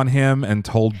gun on him and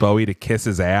told Bowie to kiss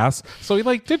his ass. So he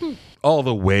like didn't all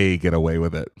the way get away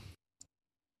with it.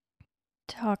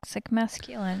 Toxic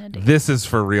masculinity. This is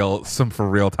for real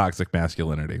toxic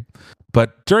masculinity.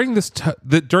 But during this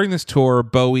tour,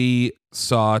 Bowie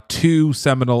saw two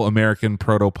seminal American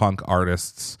proto-punk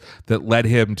artists that led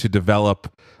him to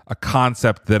develop a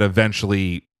concept that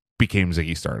eventually became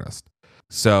Ziggy Stardust.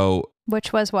 So,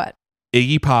 which was what?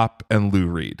 Iggy Pop and Lou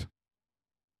Reed.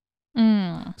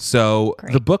 So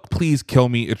great. The book Please Kill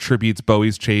Me attributes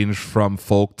Bowie's change from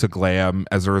folk to glam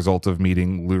as a result of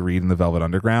meeting Lou Reed in the Velvet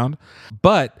Underground.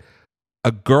 But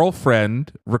a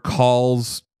girlfriend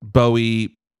recalls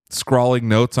Bowie scrawling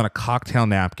notes on a cocktail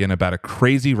napkin about a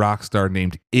crazy rock star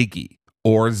named Iggy,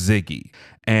 or Ziggy.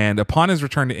 And upon his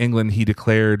return to England, he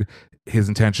declared his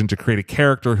intention to create a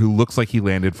character who looks like he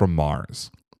landed from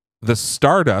Mars. The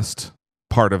Stardust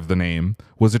part of the name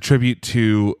was a tribute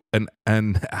to an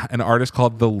artist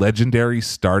called the legendary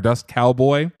Stardust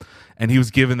Cowboy, and he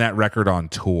was given that record on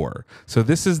tour. So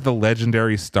this is the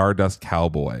legendary Stardust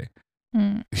Cowboy.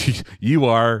 You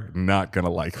are not going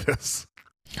to like this.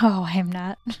 Oh, I am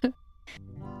not.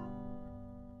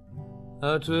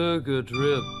 I took a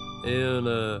trip in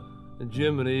a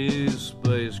Gemini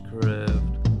spacecraft,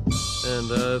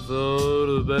 and I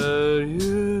thought about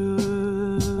you.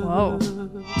 Whoa.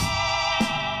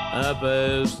 I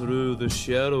passed through the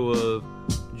shadow of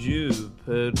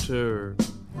Jupiter,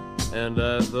 and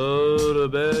I thought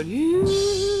about you.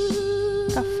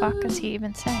 The fuck is he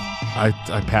even saying? I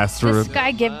passed through This it.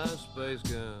 guy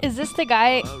Is this the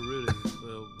guy? I really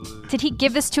felt blue. Did he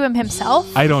give this to him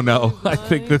himself? I don't know. I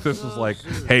think that this was like,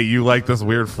 hey, you like this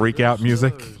weird freak out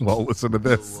music? Well, listen to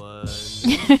this.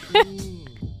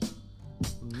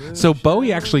 So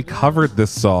Bowie actually covered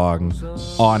this song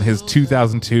on his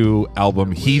 2002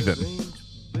 album Heathen.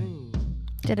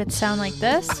 Did it sound like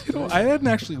this? I hadn't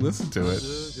actually listened to it.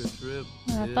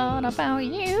 I thought about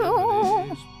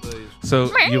you.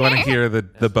 So you want to hear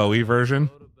the Bowie version?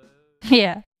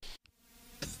 Yeah.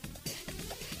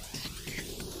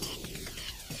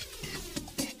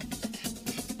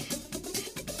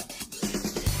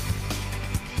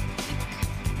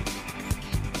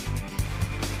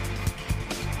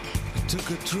 Took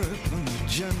a trip on a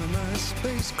Gemini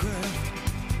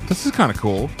spacecraft. This is kind of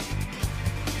cool.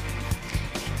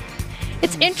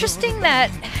 It's interesting that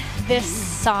this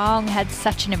song had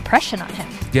such an impression on him.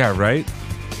 Yeah, right?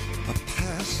 I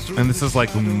passed through And this is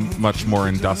like the shadow much more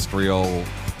industrial,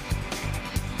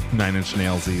 Nine Inch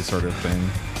Nails-y sort of thing.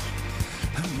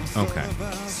 Okay,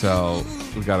 so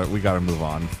we gotta move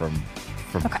on from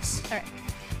Okay. this. All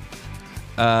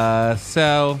right.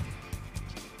 So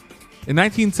in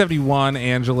 1971,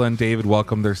 Angela and David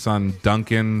welcomed their son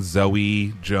Duncan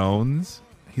Zoe Jones.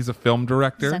 He's a film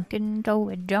director. Duncan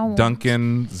Zoe Jones.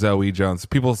 Duncan Zoe Jones.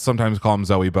 People sometimes call him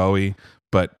Zoe Bowie,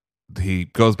 but he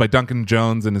goes by Duncan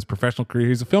Jones in his professional career.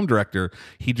 He's a film director.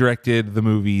 He directed the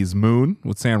movies Moon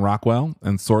with Sam Rockwell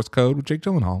and Source Code with Jake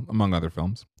Gyllenhaal, among other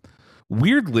films.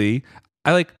 Weirdly,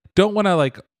 I don't want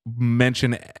to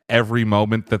mention every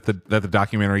moment that the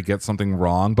documentary gets something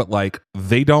wrong, but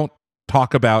they don't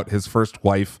talk about his first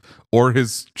wife or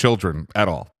his children at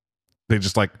all. They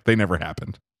just they never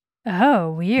happened.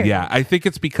 Oh, weird. Yeah, I think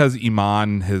it's because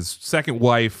Iman, his second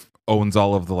wife, owns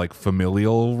all of the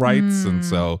familial rights, and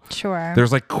so Sure.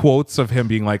 there's quotes of him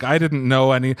being I didn't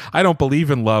know any, I don't believe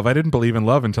in love. I didn't believe in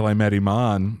love until I met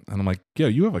Iman, and I'm like, yo,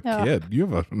 you have a Oh. kid, you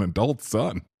have an adult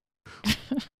son.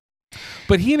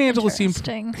 But he and Angela seem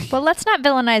Interesting. Well, let's not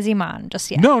villainize Iman just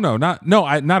yet.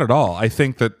 not at all. I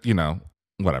think that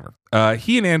whatever.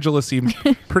 He and Angela seemed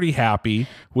pretty happy,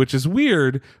 which is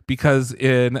weird because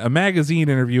in a magazine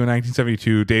interview in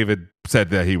 1972, David said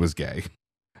that he was gay.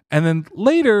 And then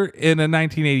later in a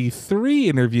 1983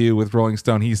 interview with Rolling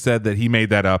Stone, he said that he made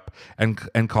that up and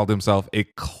called himself a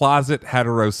closet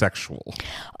heterosexual.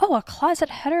 Oh, a closet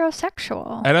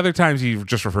heterosexual. At other times, he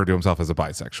just referred to himself as a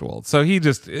bisexual. So he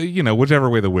just, whichever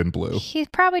way the wind blew. He's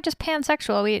probably just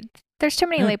pansexual. There's too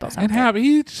many labels out And there.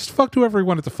 he just fucked whoever he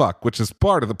wanted to fuck, which is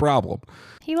part of the problem.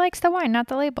 He likes the wine, not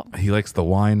the label. He likes the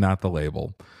wine, not the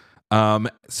label.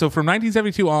 So from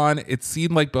 1972 on, it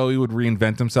seemed like Bowie would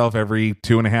reinvent himself every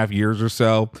 2.5 years or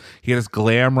so. He had his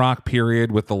glam rock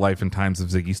period with the life and times of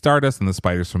Ziggy Stardust and the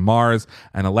Spiders from Mars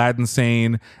and Aladdin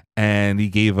Sane. And he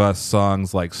gave us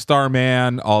songs like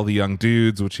Starman, All the Young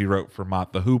Dudes, which he wrote for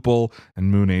Mott the Hoople, and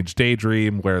Moon Age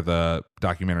Daydream, where the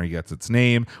documentary gets its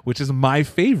name, which is my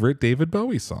favorite David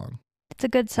Bowie song. It's a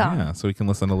good song. Yeah, so we can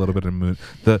listen a little bit of Moon,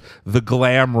 the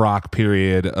glam rock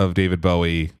period of David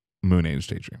Bowie, Moon Age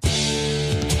Daydream.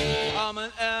 I'm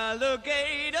an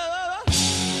alligator.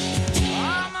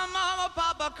 I'm a mama,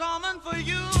 papa coming for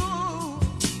you.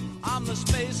 I'm the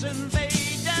space invader.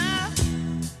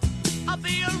 I'll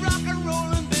be a rock and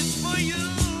rollin' bitch for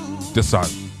you. This song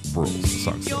rules. This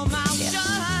song's Your good. mouth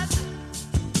shut.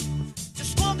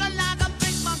 Just walking like a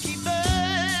big monkey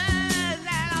bird. And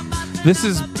I'm about to This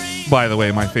is, have a brain by the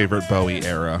way, my favorite Bowie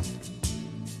era.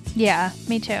 Yeah,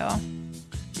 me too.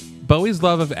 Bowie's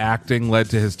love of acting led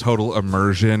to his total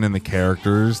immersion in the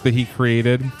characters that he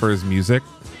created for his music.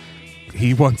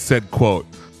 He once said, quote,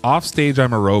 "Off stage,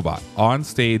 I'm a robot. On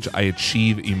stage, I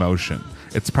achieve emotion.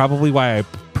 It's probably why I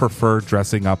prefer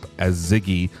dressing up as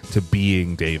Ziggy to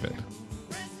being David."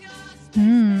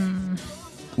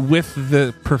 With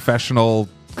the professional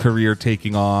career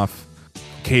taking off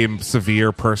came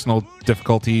severe personal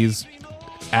difficulties.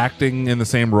 Acting in the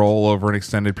same role over an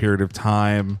extended period of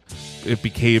time, it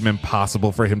became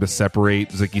impossible for him to separate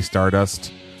Ziggy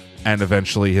Stardust and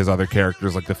eventually his other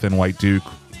characters like the Thin White Duke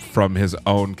from his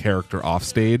own character off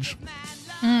stage.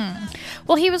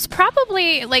 Well, he was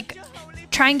probably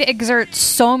trying to exert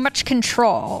so much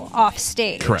control off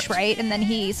stage, Correct. right? And then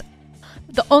he's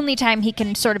the only time he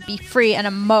can sort of be free and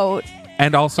emote.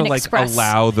 And also and like express.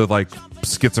 allow the like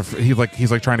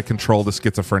he's like trying to control the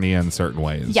schizophrenia in certain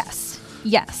ways.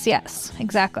 Yes,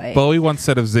 exactly. Bowie once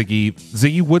said of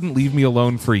Ziggy wouldn't leave me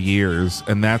alone for years,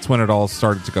 and that's when it all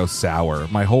started to go sour.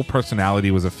 My whole personality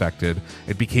was affected.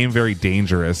 It became very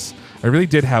dangerous. I really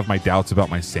did have my doubts about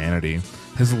my sanity.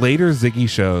 His later Ziggy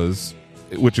shows,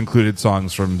 which included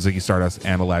songs from Ziggy Stardust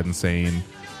and Aladdin Sane,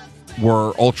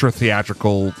 were ultra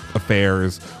theatrical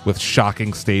affairs with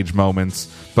shocking stage moments.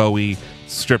 Bowie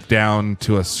stripped down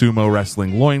to a sumo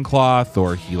wrestling loincloth,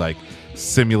 or he like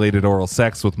simulated oral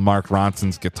sex with Mark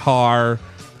Ronson's guitar.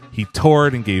 He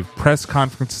toured and gave press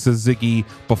conferences to Ziggy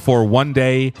before one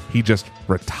day he just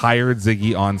retired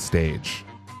Ziggy on stage.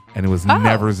 And it was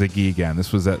never Ziggy again.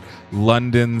 This was at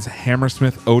London's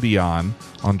Hammersmith Odeon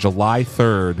on July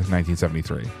 3rd,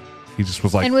 1973. He just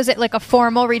was like... And was it like a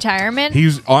formal retirement? He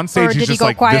was on stage, or did he go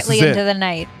like, quietly this is into it. the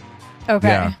night? Okay.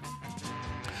 Yeah.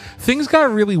 Things got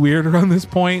really weird around this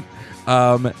point.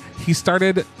 He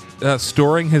started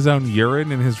storing his own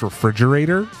urine in his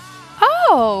refrigerator.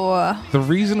 Oh. The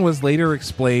reason was later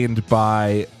explained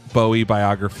by Bowie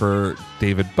biographer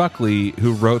David Buckley,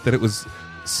 who wrote that it was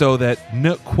so that,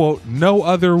 no, quote, no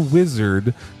other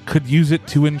wizard could use it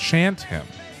to enchant him.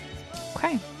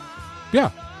 Okay. Yeah.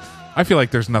 I feel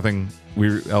like there's nothing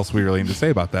else we really need to say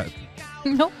about that.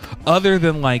 Nope. Other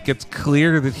than, like, it's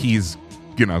clear that he's,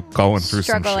 going through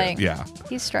Struggling. some shit. Yeah.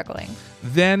 He's struggling.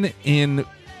 Then in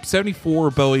 74,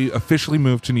 Bowie officially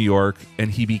moved to New York, and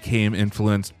he became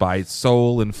influenced by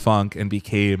soul and funk and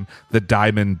became the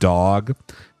Diamond Dog.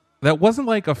 That wasn't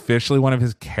like officially one of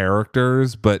his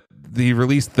characters, but he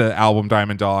released the album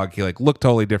Diamond Dog. He like looked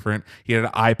totally different. He had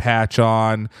an eye patch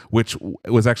on, which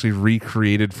was actually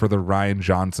recreated for the Rian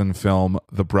Johnson film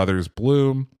The Brothers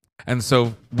Bloom. And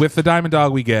so with the Diamond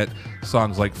Dog, we get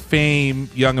songs like Fame,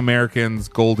 Young Americans,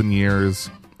 Golden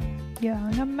Years.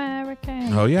 Young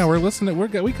American. Oh yeah, we're listening.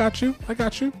 We got you. I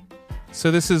got you. So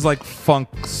this is like funk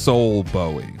soul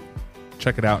Bowie.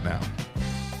 Check it out now.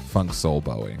 Funk soul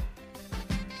Bowie.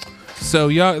 So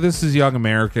yeah, this is Young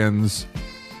Americans.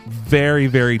 Very,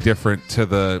 very different to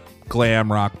the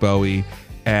glam rock Bowie.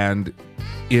 And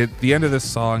at the end of this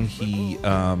song, he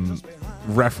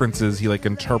references, he like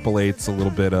interpolates a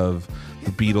little bit of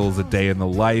the Beatles' A Day in the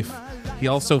Life. He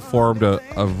also formed a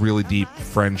really deep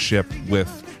friendship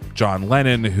with John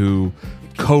Lennon, who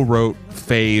co-wrote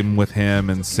Fame with him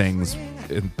and sings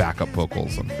in backup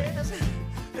vocals on Fame.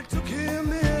 It took him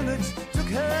minutes, took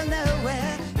her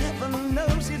nowhere. Heaven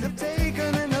knows he'd have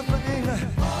taken anything.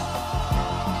 All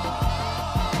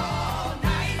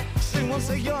night. She was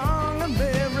a young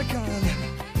American.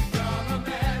 Young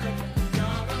American,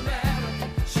 young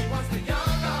American. She was the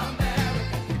young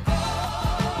American. All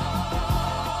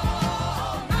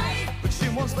night. But she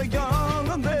was the young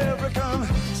American.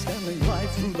 Standing right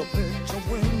through the picture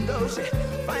window. She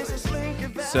finds a slinky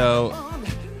back. So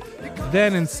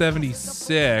then in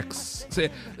 76,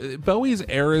 Bowie's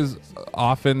eras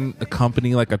often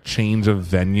accompany like a change of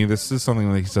venue. This is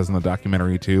something that he says in the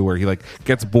documentary too, where he like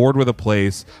gets bored with a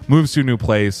place, moves to a new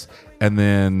place, and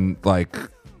then like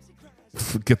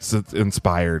gets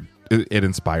inspired. It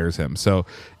inspires him. So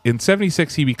in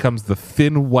 76, he becomes the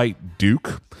Thin White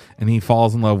Duke, and he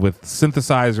falls in love with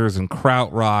synthesizers and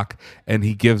krautrock, and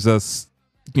he gives us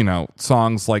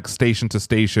songs like Station to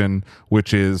Station,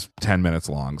 which is 10 minutes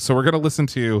long. So we're going to listen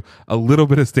to a little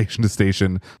bit of Station to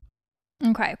Station.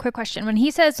 Okay, quick question. When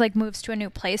he says like moves to a new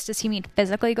place, does he mean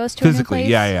physically goes to a new place?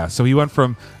 Yeah. So he went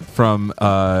from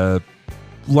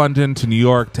London to New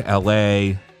York to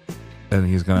LA, and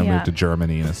he's going to move to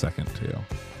Germany in a second too.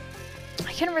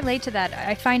 I can relate to that.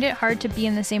 I find it hard to be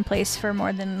in the same place for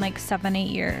more than like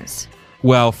 7-8 years.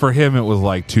 Well, for him, it was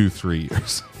like 2-3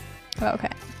 years. Okay.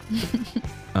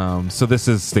 So this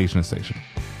is Station to Station.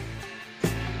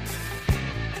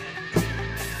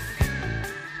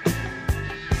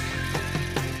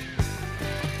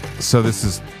 So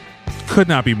this could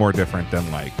not be more different than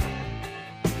like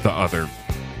the other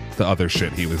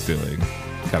shit he was doing.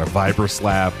 Got a vibra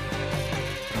slap.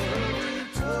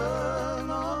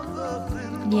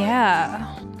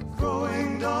 Yeah.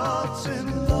 Growing dots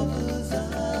in lovers'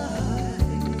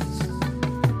 eyes.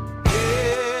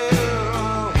 Here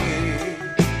are we,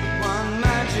 one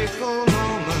magical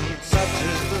moment, such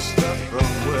is the stuff from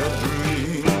where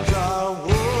dreams are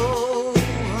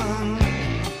woven.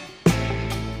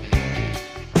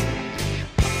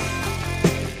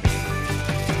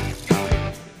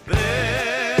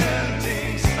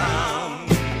 Bending sound,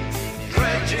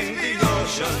 dredging the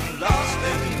ocean, lost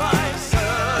in my circle.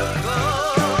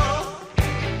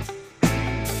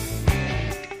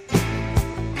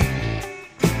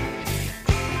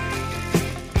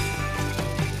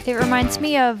 reminds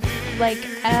me of like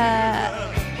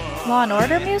Law and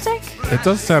Order music. It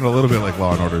does sound a little bit like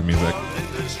Law and Order music.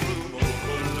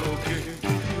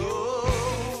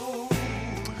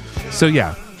 So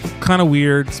yeah, kind of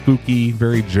weird, spooky,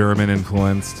 very German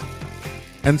influenced.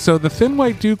 And so the Thin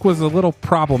White Duke was a little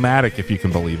problematic, if you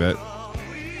can believe it.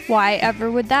 Why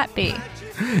ever would that be?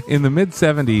 In the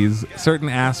mid-70s, certain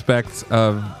aspects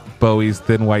of Bowie's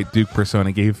Thin White Duke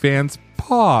persona gave fans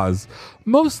pause,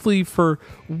 mostly for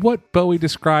what Bowie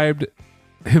described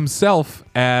himself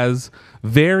as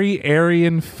very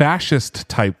Aryan fascist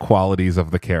type qualities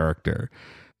of the character.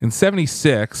 In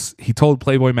 76, he told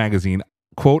Playboy magazine,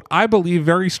 quote, "I believe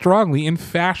very strongly in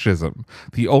fascism.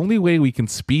 The only way we can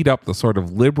speed up the sort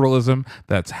of liberalism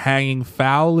that's hanging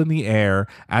foul in the air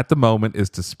at the moment is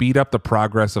to speed up the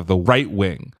progress of the right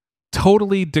wing.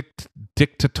 Totally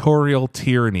dictatorial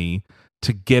tyranny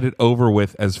to get it over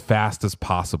with as fast as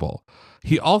possible."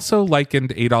 He also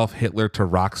likened Adolf Hitler to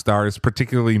rock stars,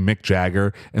 particularly Mick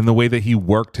Jagger, in the way that he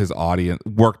worked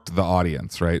the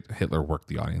audience, right? Hitler worked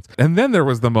the audience. And then there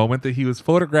was the moment that he was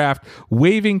photographed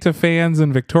waving to fans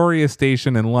in Victoria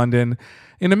Station in London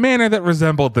in a manner that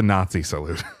resembled the Nazi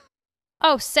salute.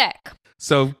 Oh, sick.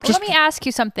 So Let me ask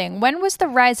you something. When was the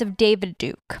rise of David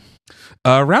Duke?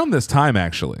 around this time,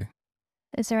 actually.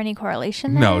 Is there any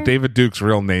correlation there? No, David Duke's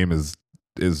real name is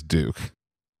Duke.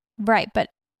 Right, but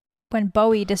when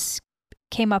Bowie just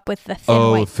came up with the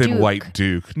Thin White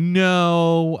Duke.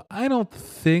 No, I don't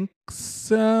think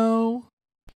so.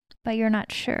 But you're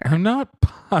not sure. I'm not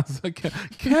positive.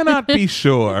 Cannot be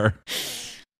sure.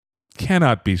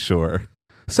 Cannot be sure.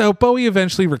 So Bowie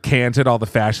eventually recanted all the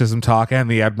fascism talk and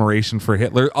the admiration for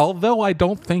Hitler, although I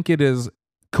don't think it is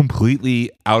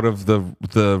completely out of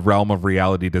the realm of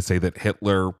reality to say that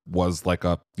Hitler was like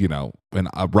a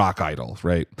rock idol,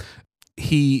 right?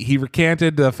 He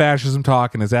recanted the fascism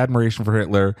talk and his admiration for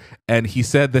Hitler, and he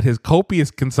said that his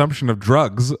copious consumption of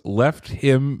drugs left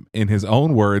him, in his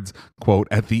own words, quote,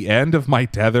 "at the end of my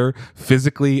tether,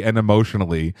 physically and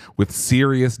emotionally, with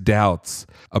serious doubts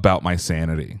about my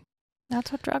sanity."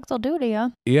 That's what drugs will do to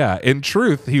you. Yeah, in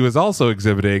truth, he was also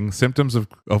exhibiting symptoms of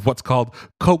what's called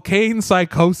cocaine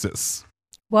psychosis.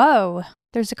 Whoa.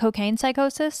 There's a cocaine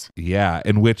psychosis? Yeah,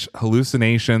 in which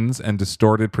hallucinations and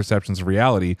distorted perceptions of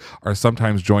reality are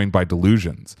sometimes joined by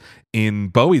delusions. In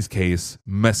Bowie's case,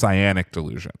 messianic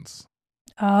delusions.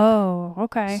 Oh,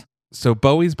 okay. So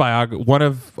Bowie's one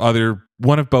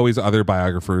of Bowie's other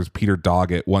biographers, Peter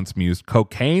Doggett, once mused,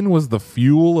 cocaine was the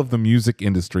fuel of the music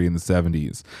industry in the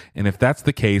 70s. And if that's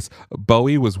the case,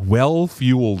 Bowie was well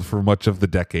fueled for much of the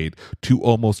decade to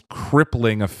almost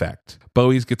crippling effect.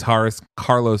 Bowie's guitarist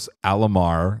Carlos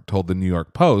Alomar told the New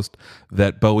York Post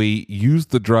that Bowie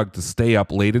used the drug to stay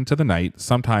up late into the night,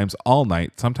 sometimes all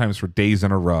night, sometimes for days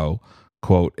in a row.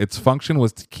 Quote, "Its function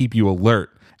was to keep you alert,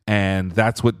 and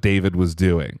that's what David was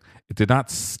doing. It did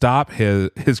not stop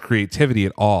his creativity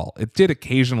at all. It did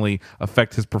occasionally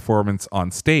affect his performance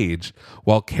on stage.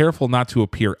 While careful not to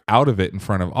appear out of it in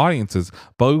front of audiences,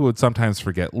 Bowie would sometimes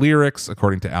forget lyrics,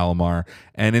 according to Alomar,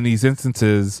 and in these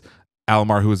instances,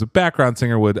 Alomar, who was a background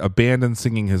singer, would abandon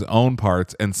singing his own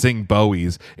parts and sing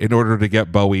Bowie's in order to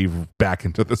get Bowie back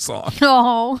into the song."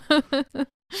 Oh.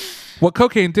 What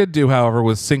cocaine did do, however,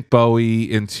 was sink Bowie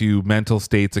into mental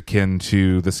states akin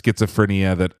to the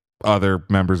schizophrenia that other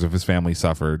members of his family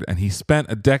suffered, and he spent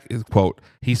a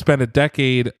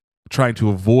decade trying to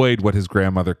avoid what his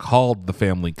grandmother called the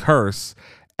family curse,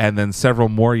 and then several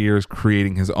more years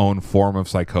creating his own form of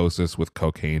psychosis with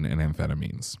cocaine and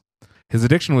amphetamines. His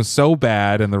addiction was so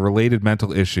bad and the related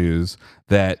mental issues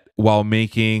that while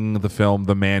making the film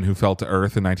The Man Who Fell to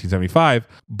Earth in 1975,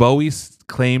 Bowie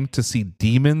claimed to see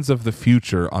demons of the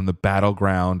future on the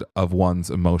battleground of one's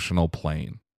emotional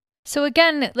plane. So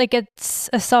again, like it's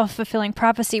a self-fulfilling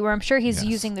prophecy where I'm sure he's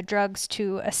Yes. using the drugs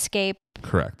to escape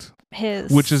Correct.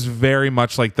 his... Which is very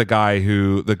much like the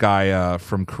guy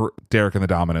from Derek and the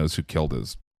Dominoes who killed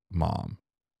his mom.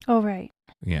 Oh, right.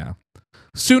 Yeah.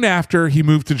 Soon after, he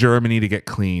moved to Germany to get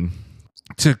clean,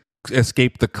 to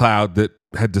escape the cloud that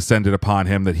had descended upon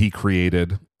him that he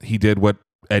created. He did what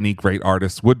any great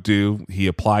artist would do. He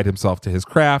applied himself to his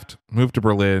craft, moved to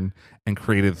Berlin, and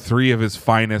created 3 of his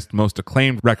finest, most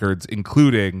acclaimed records,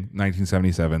 including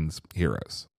 1977's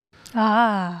Heroes.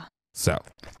 Ah. So,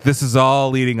 this is all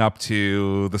leading up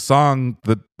to the song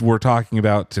that we're talking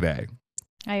about today.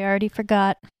 I already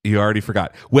forgot. You already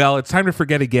forgot. Well, it's time to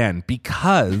forget again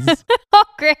because, Oh,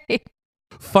 great.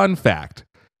 fun fact,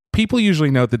 people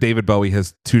usually note that David Bowie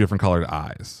has 2 different colored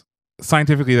eyes.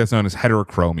 Scientifically, that's known as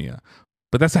heterochromia,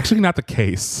 but that's actually not the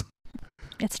case.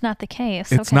 It's not the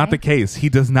case. It's not the case. He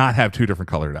does not have two different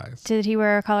colored eyes. Did he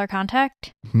wear a color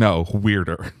contact? No,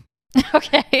 weirder.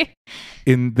 Okay.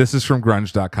 This is from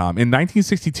grunge.com. In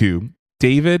 1962,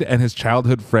 David and his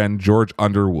childhood friend George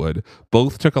Underwood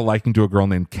both took a liking to a girl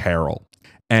named Carol.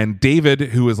 And David,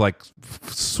 who was like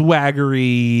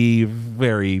swaggery,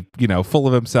 very, full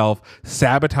of himself,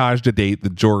 sabotaged a date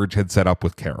that George had set up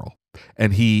with Carol.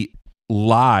 And he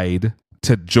lied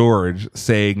to George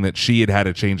saying that she had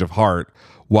a change of heart,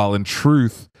 while in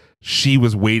truth, she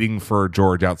was waiting for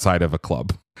George outside of a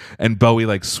club. And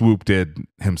Bowie swooped in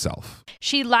himself.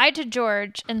 She lied to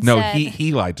George and No, said...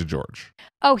 he lied to George.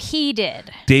 Oh, he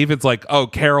did. David's like, oh,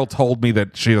 Carol told me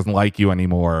that she doesn't like you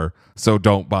anymore, so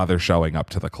don't bother showing up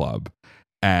to the club.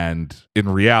 And in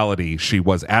reality, she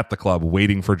was at the club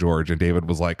waiting for George, and David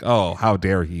was like, oh, how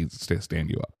dare he stand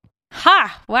you up.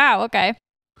 Ha! Wow, okay.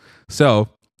 So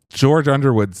George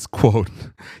Underwood's quote,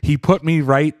 he put me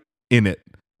right in it,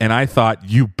 and I thought,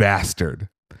 you bastard.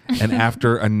 And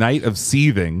after a night of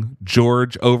seething,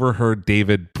 George overheard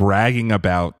David bragging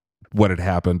about what had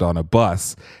happened on a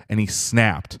bus, and he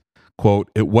snapped, quote,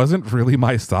 it wasn't really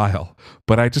my style,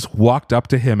 but I just walked up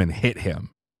to him and hit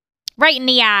him. Right in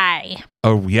the eye.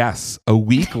 Oh, yes. A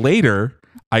week later,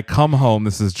 I come home.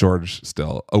 This is George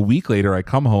still. A week later, I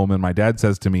come home and my dad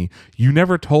says to me, you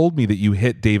never told me that you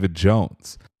hit David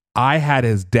Jones. I had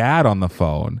his dad on the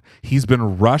phone. He's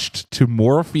been rushed to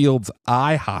Moorfields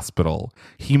Eye Hospital.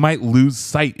 He might lose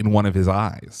sight in one of his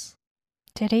eyes.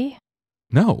 Did he?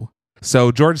 No.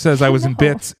 So George says, I was in No.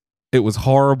 bits. It was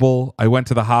horrible. I went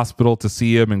to the hospital to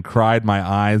see him and cried my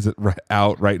eyes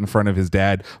out right in front of his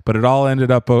dad. But it all ended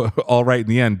up all right in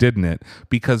the end, didn't it?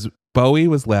 Because Bowie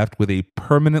was left with a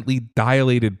permanently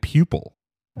dilated pupil.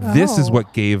 This is Oh.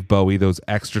 what gave Bowie those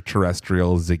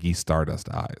extraterrestrial Ziggy Stardust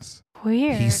eyes.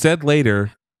 Weird. He said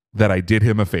later that I did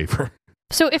him a favor.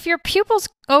 So if your pupil's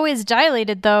always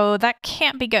dilated, though, that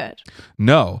can't be good.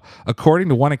 No. According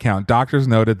to one account, doctors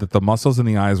noted that the muscles in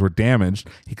the eyes were damaged.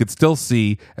 He could still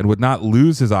see and would not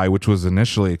lose his eye, which was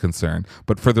initially a concern.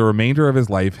 But for the remainder of his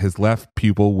life, his left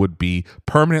pupil would be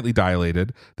permanently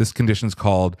dilated. This condition is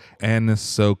called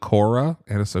anisocora.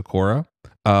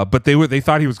 But they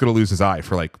thought he was going to lose his eye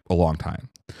for a long time.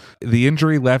 The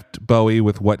injury left Bowie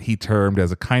with what he termed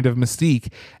as a kind of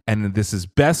mystique, and this is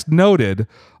best noted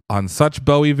on such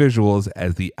Bowie visuals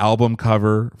as the album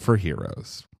cover for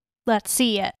Heroes. Let's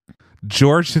see it.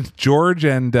 George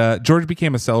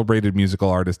became a celebrated musical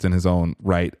artist in his own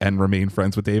right and remained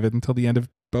friends with David until the end of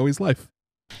Bowie's life.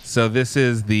 So this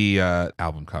is the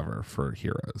album cover for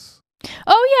Heroes.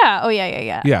 Oh,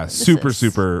 yeah. Yeah, This super is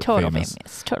famous. Totally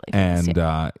famous. And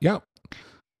yeah.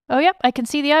 Oh, yep. I can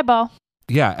see the eyeball.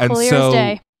 Yeah, and Clear so as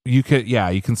day. you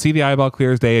can see the eyeball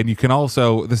clear as day, and you can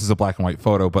also, this is a black and white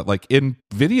photo, but in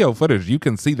video footage, you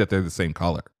can see that they're the same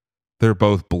color. They're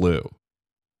both blue.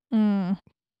 Mm.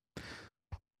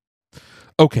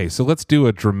 Okay, so let's do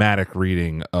a dramatic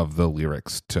reading of the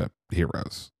lyrics to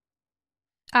Heroes.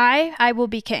 I will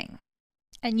be king,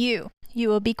 and you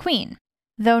will be queen.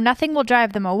 Though nothing will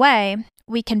drive them away,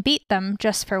 we can beat them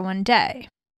just for one day.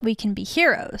 We can be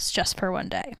heroes just for one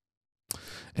day.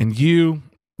 And you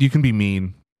can be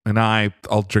mean, and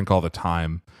I'll drink all the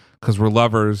time, because we're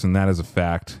lovers, and that is a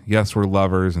fact. Yes, we're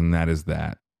lovers, and that is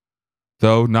that.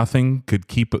 Though nothing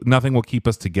will keep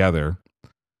us together,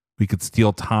 we could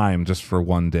steal time just for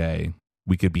one day.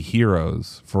 We could be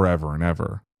heroes forever and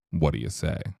ever. What do you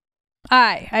say?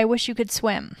 I wish you could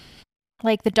swim.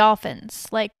 Like the dolphins.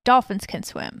 Like dolphins can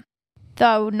swim.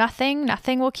 Though nothing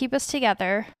will keep us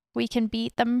together. We can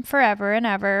beat them forever and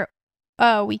ever.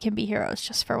 Oh, we can be heroes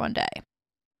just for one day.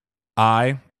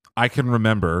 I can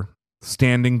remember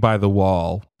standing by the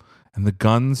wall, and the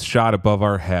guns shot above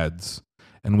our heads,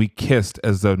 and we kissed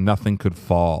as though nothing could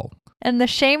fall. And the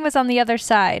shame was on the other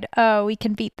side. Oh, we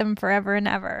can beat them forever and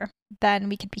ever. Then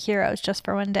we could be heroes just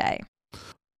for one day.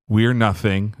 We're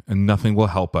nothing, and nothing will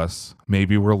help us.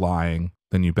 Maybe we're lying,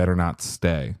 then you better not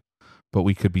stay. But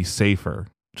we could be safer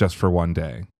just for one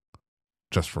day.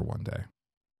 Just for one day.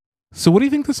 So what do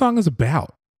you think the song is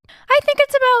about? I think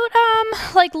it's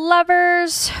about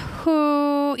lovers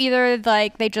who either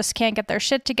they just can't get their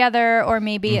shit together, or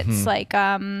maybe it's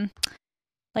an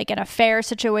affair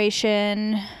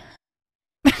situation.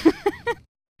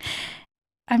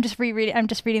 I'm just reading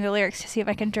the lyrics to see if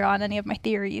I can draw on any of my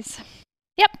theories.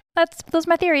 Yep, those are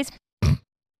my theories.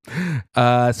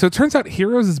 So it turns out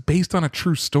Heroes is based on a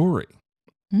true story.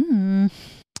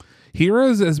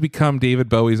 Heroes has become David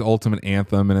Bowie's ultimate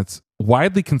anthem, and it's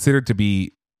widely considered to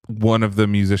be one of the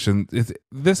musicians.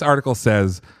 This article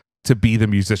says to be the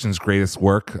musician's greatest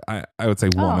work. I would say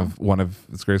one of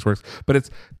his greatest works, but it's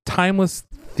timeless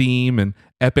theme and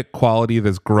epic quality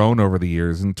that's grown over the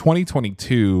years. In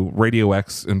 2022, Radio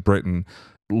X in Britain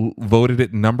voted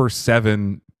it number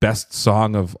 7 best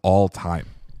song of all time.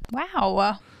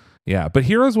 Wow. Yeah, but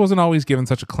Heroes wasn't always given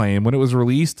such acclaim. When it was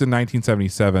released in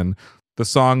 1977, the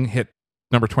song hit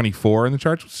number 24 in the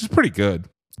charts, which is pretty good.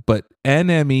 But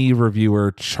NME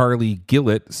reviewer Charlie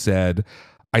Gillett said,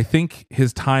 I think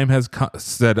his time has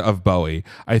said of Bowie,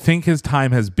 I think his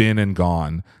time has been and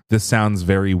gone. This sounds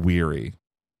very weary,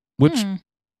 which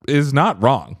is not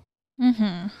wrong.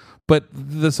 Mm-hmm. But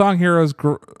the song Heroes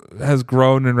has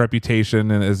grown in reputation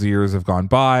and as the years have gone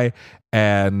by,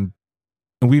 and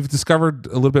we've discovered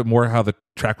a little bit more how the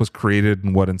track was created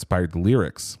and what inspired the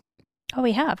lyrics. Oh,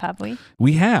 we have we?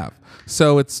 We have.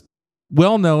 So it's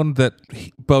well known that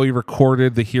Bowie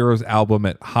recorded the Heroes album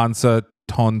at Hansa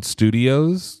Ton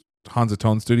Studios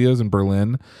in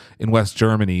Berlin in West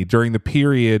Germany during the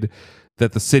period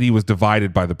that the city was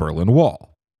divided by the Berlin Wall.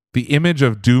 The image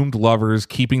of doomed lovers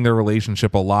keeping their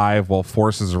relationship alive while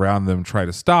forces around them try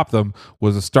to stop them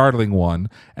was a startling one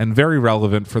and very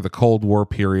relevant for the Cold War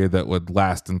period that would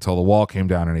last until the wall came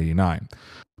down in 1989.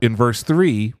 In verse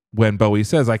 3, when Bowie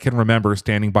says, I can remember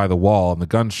standing by the wall and the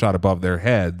guns shot above our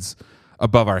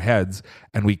heads,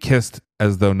 and we kissed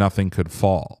as though nothing could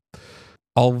fall.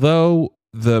 Although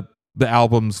the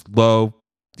albums Low,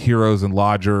 Heroes, and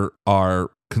Lodger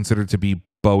are considered to be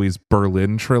Bowie's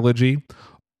Berlin trilogy,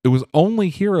 it was only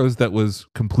Heroes that was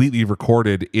completely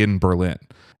recorded in Berlin.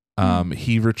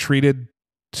 He retreated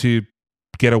to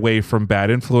get away from bad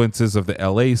influences of the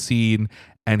LA scene,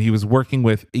 and he was working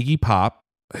with Iggy Pop,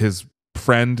 his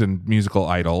friend and musical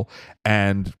idol,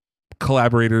 and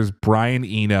collaborators Brian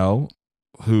Eno,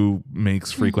 who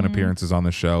makes frequent appearances on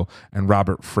the show, and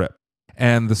Robert Fripp.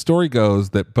 And the story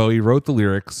goes that Bowie wrote the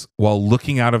lyrics while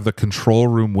looking out of the control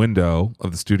room window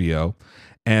of the studio,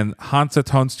 and Hansa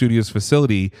Ton Studios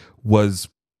facility was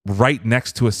right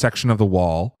next to a section of the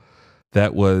wall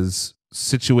that was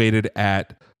situated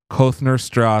at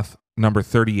Kothnerstrasse number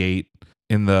 38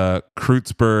 in the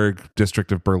Kreuzberg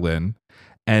district of Berlin.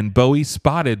 And Bowie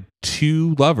spotted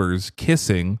 2 lovers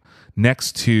kissing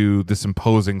next to this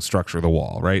imposing structure, the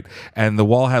wall, right? And the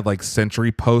wall had like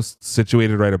sentry posts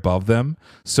situated right above them.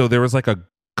 So there was like a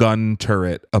gun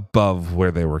turret above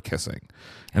where they were kissing.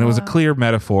 And it was a clear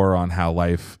metaphor on how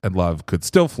life and love could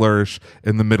still flourish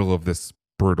in the middle of this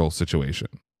brutal situation.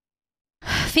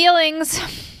 Feelings.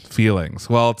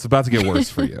 Well, it's about to get worse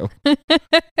for you.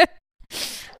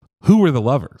 Who were the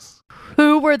lovers?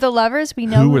 Who were the lovers? We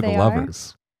know who were they the are.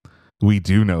 lovers? We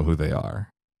do know who they are.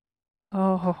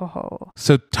 Oh, ho, ho, ho.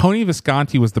 So Tony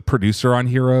Visconti was the producer on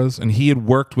Heroes, and he had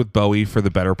worked with Bowie for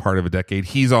the better part of a decade.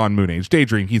 He's on Moon Age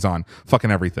Daydream. He's on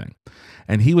fucking everything.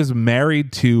 And he was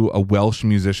married to a Welsh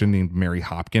musician named Mary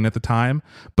Hopkin at the time,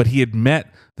 but he had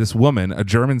met this woman, a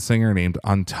German singer named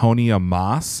Antonia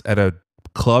Maas, at a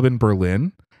club in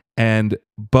Berlin. And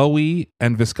Bowie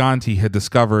and Visconti had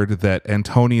discovered that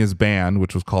Antonia's band,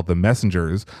 which was called The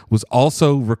Messengers, was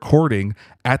also recording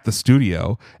at the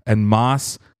studio, and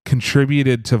Maas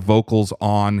contributed to vocals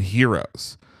on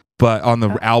Heroes, but on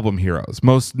the album Heroes,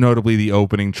 most notably the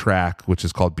opening track, which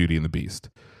is called Beauty and the Beast.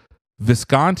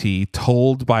 Visconti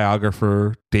told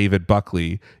biographer David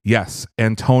Buckley, yes,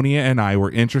 Antonia and I were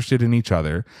interested in each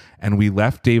other, and we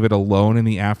left David alone in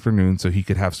the afternoon so he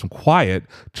could have some quiet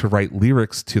to write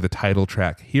lyrics to the title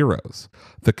track Heroes.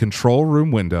 The control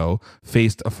room window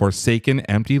faced a forsaken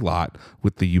empty lot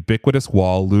with the ubiquitous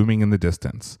wall looming in the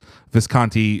distance.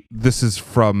 Visconti, this is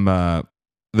from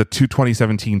the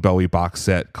 2017 Bowie box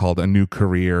set called A New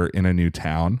Career in a New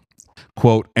Town.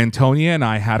 Quote, Antonia and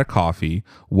I had a coffee,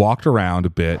 walked around a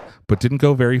bit, but didn't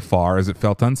go very far as it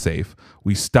felt unsafe.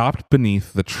 We stopped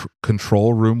beneath the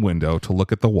control room window to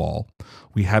look at the wall.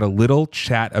 We had a little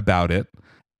chat about it,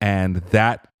 and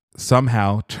that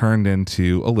somehow turned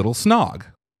into a little snog.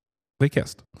 They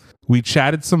kissed. We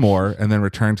chatted some more and then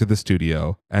returned to the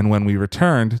studio. And when we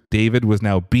returned, David was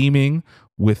now beaming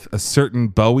with a certain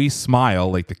Bowie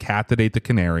smile like the cat that ate the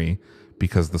canary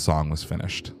because the song was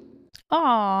finished.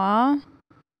 Aww.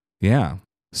 Yeah.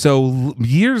 So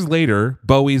years later,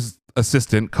 Bowie's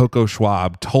assistant, Coco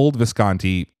Schwab, told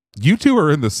Visconti, you two are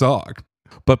in the song.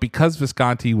 But because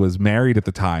Visconti was married at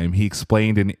the time, he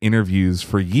explained in interviews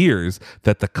for years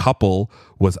that the couple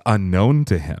was unknown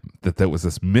to him, that there was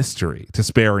this mystery to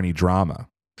spare any drama.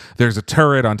 There's a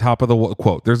turret on top of the wall,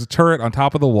 quote, there's a turret on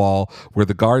top of the wall where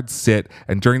the guards sit,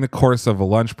 and during the course of a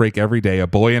lunch break every day, a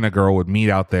boy and a girl would meet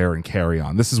out there and carry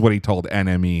on. This is what he told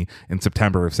NME in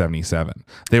September of 1977.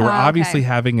 They were obviously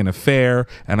having an affair,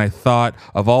 and I thought,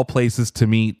 of all places to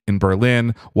meet in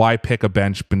Berlin, why pick a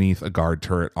bench beneath a guard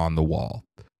turret on the wall?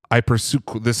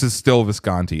 This is still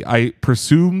Visconti. I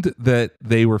presumed that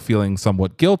they were feeling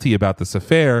somewhat guilty about this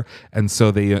affair, and so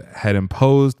they had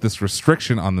imposed this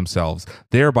restriction on themselves,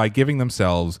 thereby giving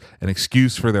themselves an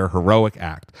excuse for their heroic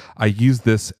act. I use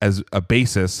this as a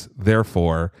basis,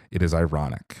 therefore it is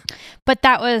ironic. But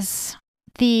that was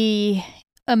the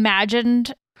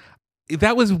imagined.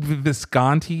 That was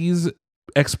Visconti's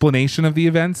explanation of the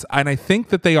events, and I think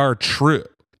that they are true,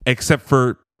 except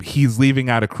for he's leaving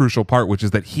out a crucial part, which is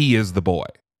that he is the boy.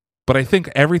 But I think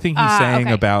everything he's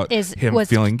saying about him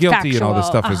feeling guilty and all this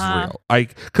stuff is real.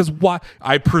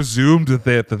 I presumed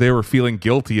that they were feeling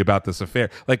guilty about this affair.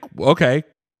 Like, okay,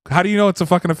 how do you know it's a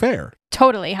fucking affair?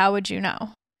 Totally. How would you know?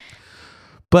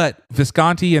 But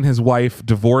Visconti and his wife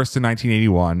divorced in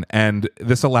 1981, and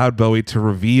this allowed Bowie to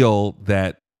reveal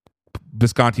that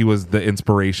Visconti was the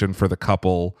inspiration for the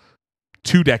couple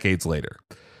 2 decades later.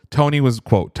 Tony was,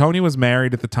 quote, Tony was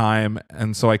married at the time,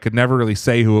 and so I could never really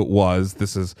say who it was.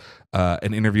 This is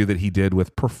an interview that he did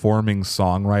with Performing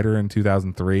Songwriter in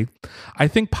 2003. I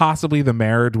think possibly the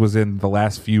marriage was in the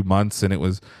last few months, and it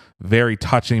was very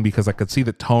touching because I could see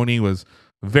that Tony was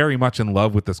very much in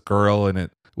love with this girl, and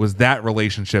it was that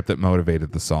relationship that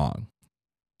motivated the song.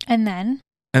 And then,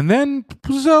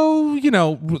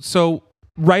 so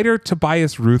writer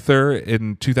Tobias Ruther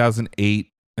in 2008,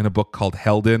 in a book called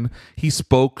Helden, he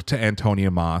spoke to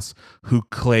Antonia Moss, who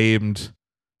claimed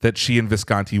that she and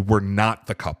Visconti were not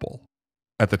the couple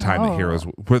at the time that Heroes.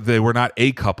 They were not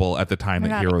a couple at the time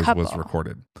that Heroes was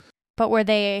recorded. But were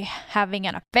they having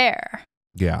an affair?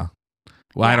 Yeah.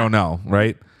 Well, I don't know,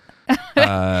 right?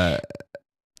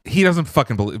 He doesn't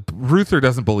fucking believe. Ruther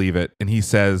doesn't believe it, and he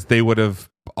says they would have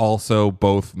also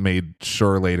both made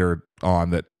sure later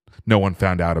on that no one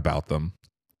found out about them.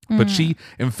 But she's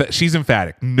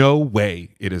emphatic. No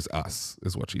way it is us,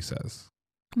 is what she says.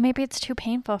 Maybe it's too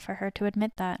painful for her to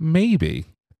admit that. Maybe.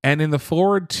 And in the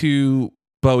foreword to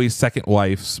Bowie's second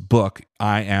wife's book,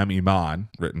 I Am Iman,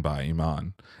 written by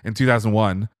Iman, in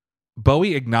 2001,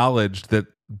 Bowie acknowledged that.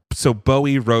 So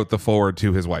Bowie wrote the foreword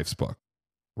to his wife's book,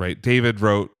 right? David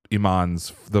wrote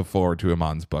the foreword to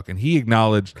Iman's book, and he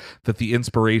acknowledged that the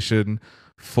inspiration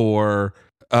for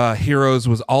Heroes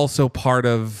was also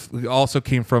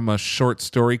came from a short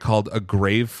story called A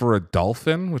Grave for a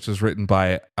Dolphin, which was written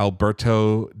by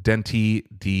Alberto Denti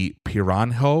di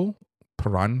Piranho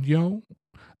in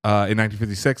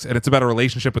 1956. And it's about a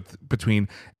relationship between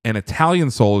an Italian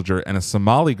soldier and a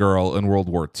Somali girl in World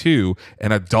War II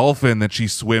and a dolphin that she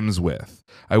swims with.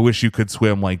 I wish you could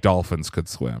swim like dolphins could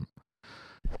swim.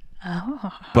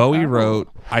 Bowie wrote,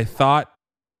 I thought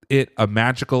it a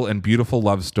magical and beautiful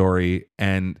love story,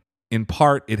 and in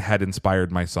part it had inspired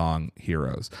my song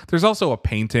Heroes. There's also a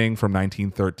painting from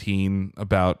 1913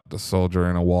 about a soldier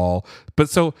in a wall. But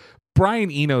so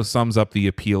Brian Eno sums up the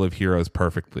appeal of Heroes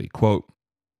perfectly. Quote,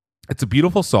 it's a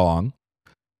beautiful song.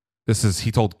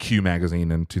 He told Q magazine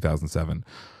in 2007.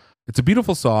 It's a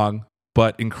beautiful song,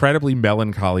 but incredibly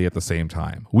melancholy at the same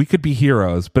time. We could be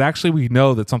heroes, but actually we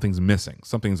know that something's missing.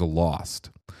 Something's lost.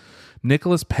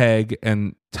 Nicholas Pegg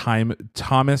and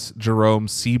Thomas Jerome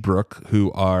Seabrook,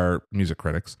 who are music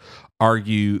critics,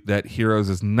 argue that Heroes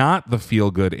is not the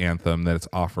feel-good anthem that it's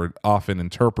often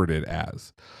interpreted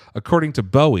as. According to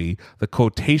Bowie, the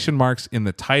quotation marks in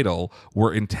the title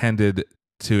were intended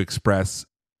to express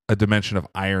a dimension of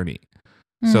irony.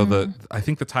 So I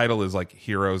think the title is like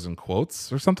Heroes in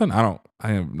quotes or something.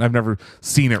 I've never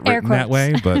seen it written that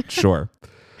way, but sure.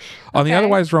 On the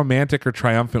otherwise romantic or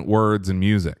triumphant words and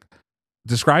music.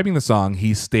 Describing the song,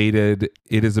 he stated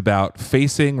it is about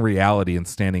facing reality and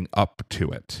standing up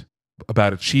to it,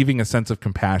 about achieving a sense of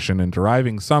compassion and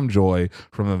deriving some joy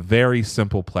from a very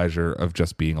simple pleasure of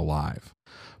just being alive.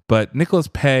 But Nicholas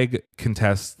Pegg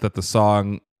contests that the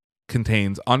song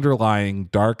contains underlying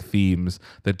dark themes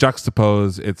that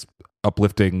juxtapose its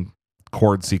uplifting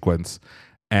chord sequence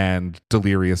and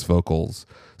delirious vocals,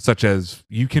 such as,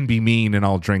 you can be mean and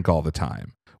I'll drink all the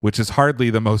time, which is hardly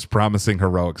the most promising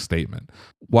heroic statement,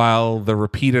 while the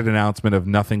repeated announcement of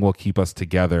nothing will keep us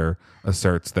together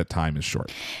asserts that time is short.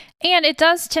 And it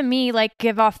does, to me, like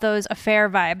give off those affair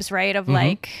vibes, right? Of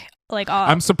like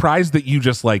I'm surprised that you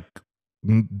just like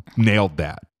nailed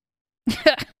that.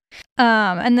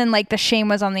 And then like the shame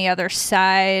was on the other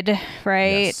side,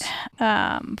 right?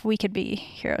 Yes. We could be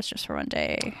heroes just for one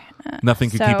day. Nothing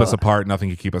could keep us apart. Nothing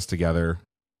could keep us together.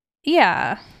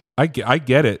 Yeah. I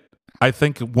get it. I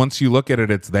think once you look at it,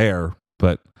 it's there.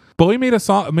 But Bowie made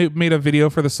a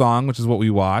video for the song, which is what we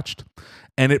watched,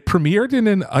 and it premiered in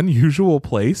an unusual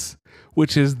place,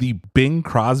 which is the Bing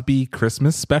Crosby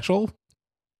Christmas special.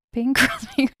 Bing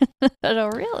Crosby. Oh,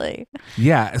 really?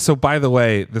 Yeah. So, by the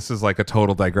way, this is like a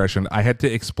total digression. I had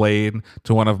to explain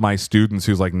to one of my students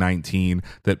who's like 19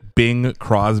 that Bing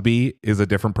Crosby is a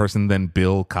different person than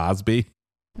Bill Cosby.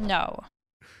 No.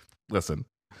 Listen.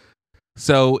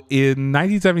 So, in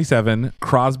 1977,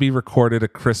 Crosby recorded a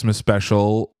Christmas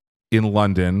special in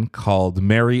London called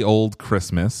Merry Old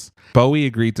Christmas. Bowie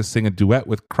agreed to sing a duet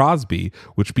with Crosby,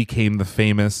 which became the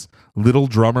famous Little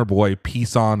Drummer Boy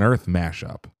Peace on Earth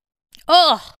mashup.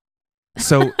 Ugh.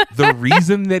 So the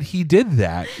reason that he did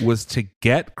that was to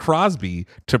get Crosby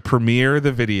to premiere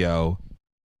the video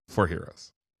for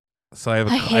Heroes. So I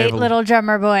hate have a, Little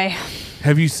Drummer Boy.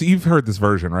 you've heard this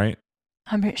version, right?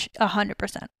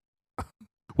 100%.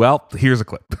 Well, here's a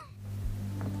clip.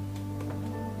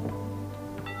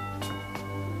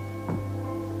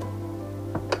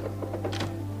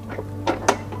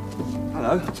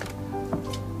 Hello.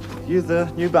 You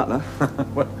the new butler?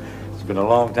 Well, it's been a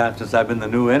long time since I've been the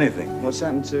new anything. What's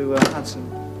happened to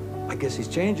Hudson? I guess he's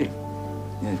changing.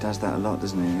 Yeah, he does that a lot,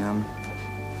 doesn't he?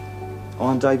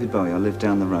 I'm David Bowie. I live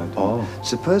down the road. Oh.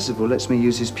 Sir Percival lets me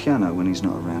use his piano when he's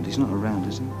not around. He's not around,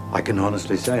 is he? I can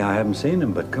honestly say I haven't seen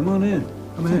him, but come on in.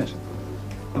 Come in.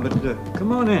 But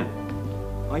Come on in.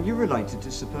 are you related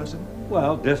to Sir Percival?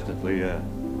 Well, distantly, yeah.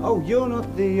 Oh, you're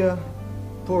not the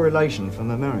poor relation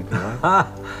from America, right?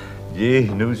 Ha! Gee,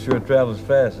 news sure travels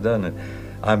fast, doesn't it?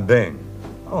 I'm Bing.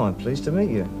 Oh, I'm pleased to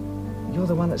meet you. You're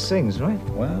the one that sings, right?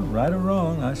 Well, right or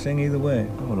wrong, I sing either way.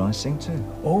 Oh, well, I sing too.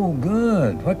 Oh,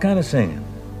 good. What kind of singing?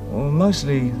 Well,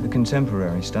 mostly the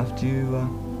contemporary stuff. Do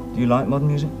you like modern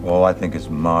music? Oh, I think it's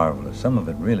marvelous. Some of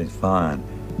it really fine.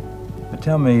 But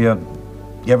tell me, you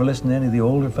ever listen to any of the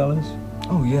older fellas?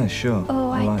 Oh, yeah, sure.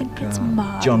 Oh, I think it's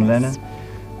marvelous. John Lennon.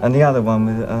 And the other one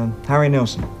with Harry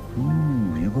Nilsson.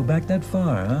 Ooh, you go back that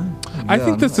far, huh? I Yeah,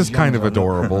 think I'm this not is as kind young of as I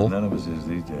look. adorable. None of us is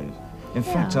these days. In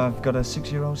fact, I've got a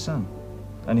 6-year-old son.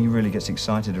 And he really gets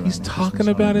excited around He's the talking Christmas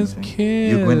about his holiday thing.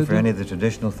 kid. You go in for any of the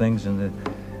traditional things in the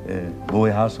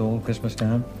Bowie household Christmas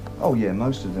time? Oh, yeah,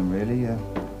 most of them, really.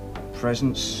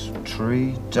 Presents,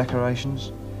 tree,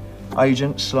 decorations,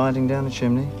 agents sliding down the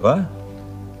chimney. What?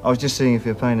 I was just seeing if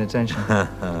you're paying attention.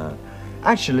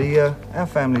 Actually, our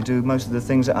family do most of the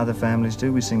things that other families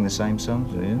do. We sing the same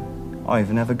songs. Do you? I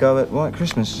even have a go at White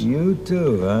Christmas. You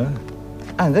too, huh?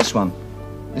 And this one.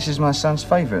 This is my son's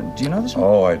favourite. Do you know this one?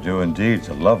 Oh, I do indeed. It's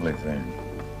a lovely thing.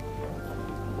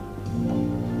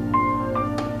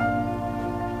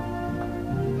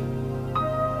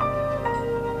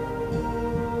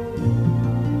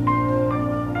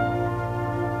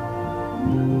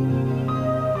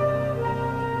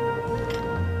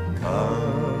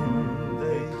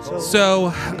 So,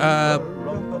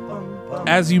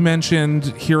 as you mentioned,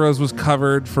 Heroes was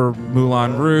covered for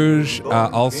Moulin Rouge,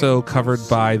 also covered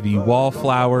by the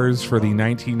Wallflowers for the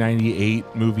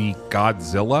 1998 movie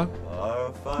Godzilla.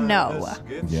 No.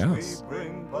 Yes.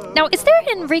 Now, is there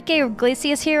an Enrique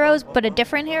Iglesias Heroes, but a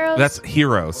different Heroes? That's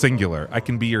hero, singular. I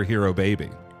can be your hero, baby.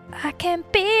 I can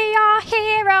be your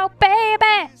hero,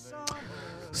 baby.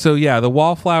 So, yeah, the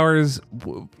Wallflowers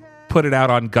put it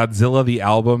out on Godzilla, the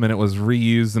album, and it was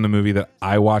reused in a movie that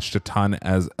I watched a ton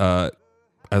as a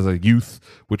youth,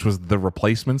 which was The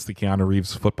Replacements, the Keanu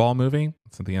Reeves football movie.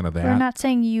 It's at the end of that. We're not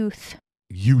saying youth.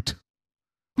 Ute.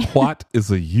 What is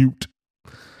a Ute?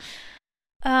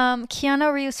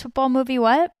 Keanu Reeves football movie,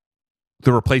 what?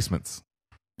 The Replacements.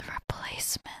 The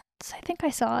Replacements. I think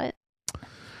I saw it.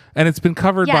 And it's been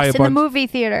covered by a Yes, in bunch. the movie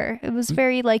theater. It was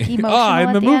very like emotional. In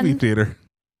at the the movie end. theater.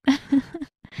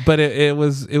 But it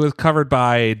was covered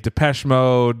by Depeche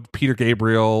Mode, Peter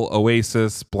Gabriel,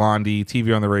 Oasis, Blondie,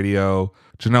 TV on the Radio,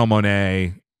 Janelle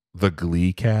Monáe, the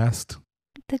Glee cast,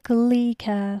 The Glee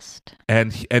cast.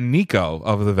 and Nico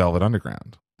of the Velvet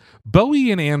Underground.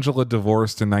 Bowie and Angela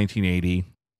divorced in 1980,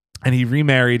 and he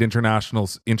remarried international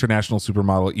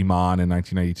supermodel Iman in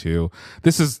 1992.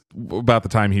 This is about the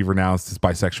time he renounced his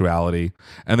bisexuality.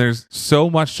 And there's so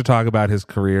much to talk about his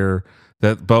career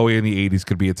that Bowie in the 80s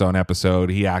could be its own episode.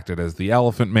 He acted as the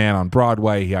Elephant Man on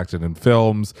Broadway. He acted in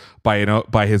films. By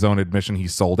his own admission, he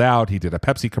sold out. He did a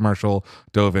Pepsi commercial,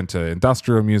 dove into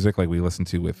industrial music like we listened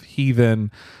to with Heathen.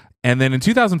 And then in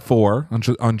 2004,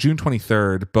 on June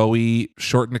 23rd, Bowie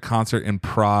shortened a concert in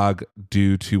Prague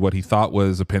due to what he thought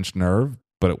was a pinched nerve,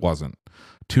 but it wasn't.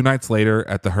 2 nights later,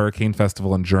 at the Hurricane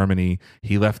Festival in Germany,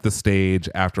 he left the stage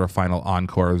after a final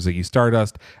encore of Ziggy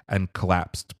Stardust and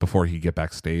collapsed before he could get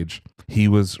backstage. He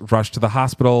was rushed to the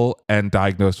hospital and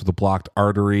diagnosed with a blocked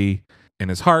artery in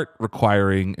his heart,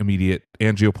 requiring immediate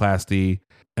angioplasty.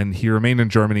 And he remained in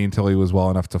Germany until he was well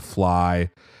enough to fly.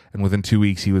 And within 2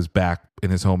 weeks, he was back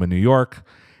in his home in New York.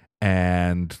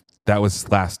 And That was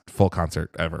his last full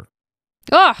concert ever.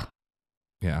 Ugh.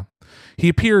 Yeah. He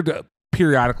appeared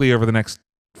periodically over the next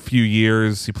few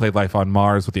years. He played Life on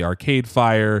Mars with the Arcade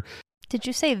Fire. Did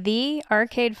you say the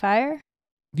Arcade Fire?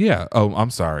 Yeah. Oh,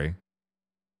 I'm sorry.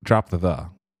 Drop the.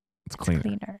 It's cleaner.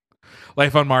 Cleaner.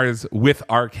 Life on Mars with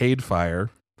Arcade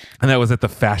Fire. And that was at the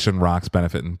Fashion Rocks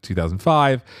benefit in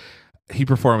 2005. He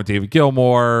performed with David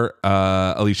Gilmour,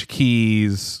 Alicia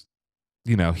Keys.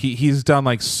 You know, he's done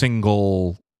like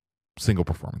single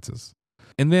performances.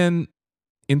 And then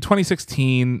in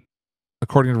 2016,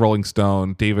 according to Rolling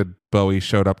Stone, David Bowie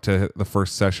showed up to the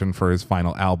first session for his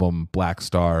final album, Black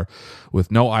Star,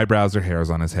 with no eyebrows or hairs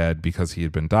on his head because he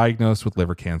had been diagnosed with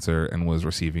liver cancer and was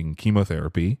receiving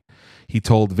chemotherapy. He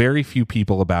told very few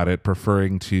people about it,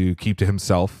 preferring to keep to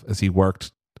himself as he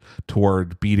worked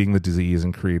toward beating the disease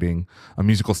and creating a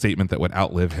musical statement that would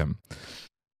outlive him.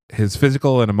 His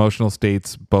physical and emotional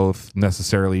states both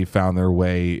necessarily found their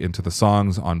way into the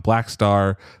songs on Black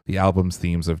Star. The album's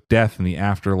themes of death and the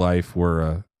afterlife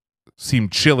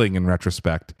seemed chilling in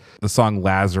retrospect. The song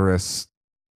Lazarus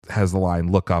has the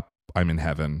line, "Look up, I'm in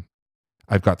heaven.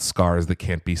 I've got scars that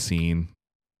can't be seen."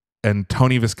 And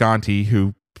Tony Visconti,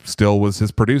 who still was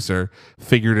his producer,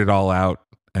 figured it all out,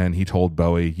 and he told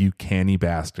Bowie, "You canny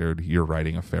bastard, you're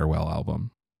writing a farewell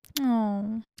album."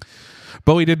 Oh.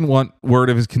 Bowie didn't want word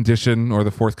of his condition or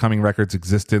the forthcoming record's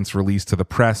existence released to the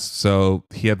press, so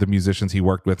he had the musicians he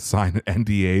worked with sign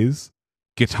NDAs.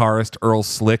 Guitarist Earl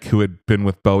Slick, who had been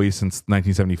with Bowie since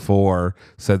 1974,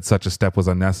 said such a step was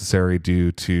unnecessary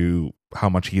due to how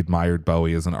much he admired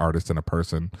Bowie as an artist and a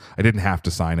person. "I didn't have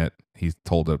to sign it," he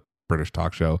told a British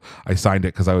talk show. "I signed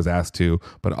it because I was asked to,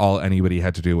 but all anybody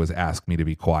had to do was ask me to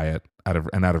be quiet. Out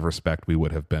of respect, we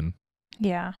would have been."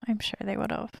 Yeah, I'm sure they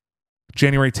would have.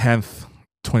 January 10th,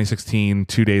 2016,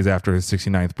 2 days after his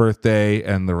 69th birthday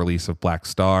and the release of Black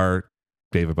Star,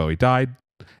 David Bowie died.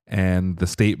 And the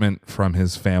statement from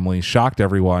his family shocked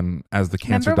everyone as the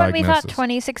cancer Remember when we diagnosis. thought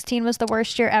 2016 was the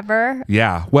worst year ever?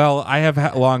 Yeah. Well, I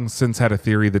have long since had a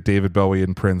theory that David Bowie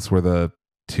and Prince were the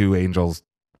two angels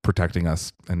protecting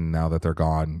us. And now that they're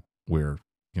gone, we're,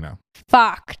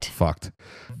 Fucked.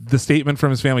 The statement from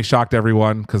his family shocked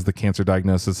everyone because the cancer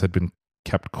diagnosis had been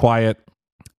kept quiet.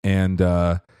 And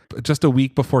just a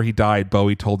week before he died,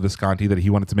 Bowie told Visconti that he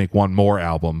wanted to make one more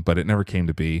album, but it never came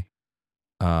to be.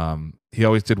 He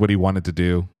always did what he wanted to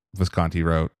do, Visconti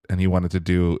wrote, and he wanted to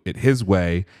do it his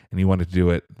way, and he wanted to do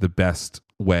it the best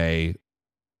way.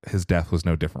 His death was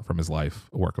no different from his life,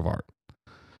 a work of art.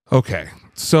 Okay,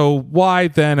 so why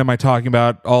then am I talking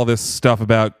about all this stuff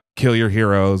about kill your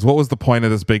heroes? What was the point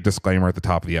of this big disclaimer at the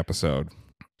top of the episode?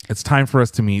 It's time for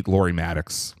us to meet Laurie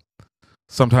Maddox,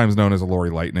 sometimes known as Lori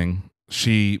Lightning.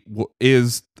 She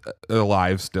is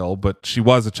alive still, but she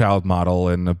was a child model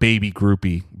and a baby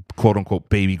groupie, quote unquote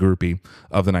baby groupie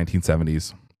of the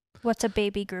 1970s. What's a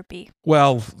baby groupie?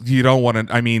 Well, you don't want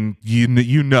to, I mean, you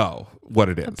know what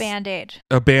it is. A Band-Aid.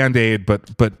 A Band-Aid, but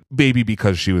baby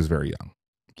because she was very young.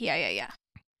 Yeah.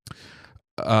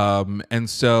 And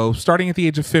so starting at the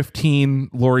age of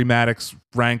 15, Laurie Maddox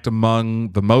ranked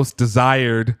among the most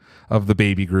desired of the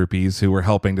baby groupies who were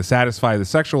helping to satisfy the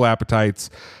sexual appetites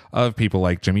of people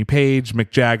like Jimmy Page,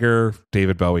 Mick Jagger,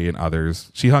 David Bowie, and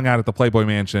others. She hung out at the Playboy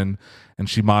Mansion and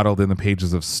she modeled in the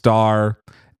pages of Star.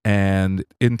 And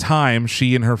in time,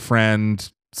 she and her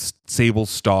friend Sable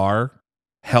Starr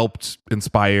helped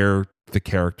inspire the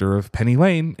character of Penny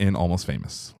Lane in Almost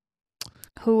Famous.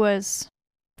 Who was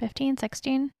 15,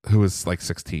 16? Who was like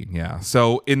 16, yeah.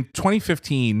 So in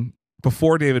 2015,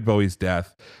 before David Bowie's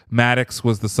death, Maddox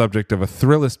was the subject of a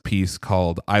Thrillist piece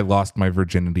called "I Lost My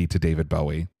Virginity to David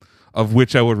Bowie," of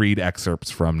which I will read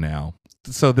excerpts from now.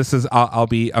 So this is, I'm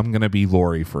going to be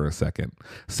Laurie for a second.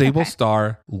 Sable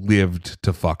Starr lived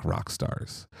to fuck rock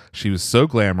stars. She was so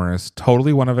glamorous,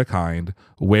 totally one of a kind,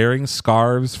 wearing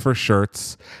scarves for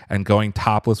shirts and going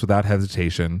topless without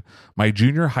hesitation. My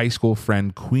junior high school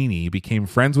friend Queenie became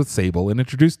friends with Sable and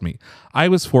introduced me. I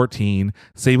was 14,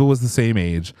 Sable was the same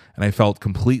age, and I felt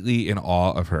completely in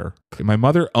awe of her. My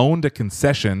mother owned a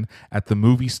concession at the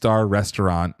Movie Star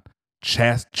restaurant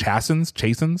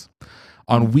Chasen's.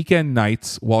 On weekend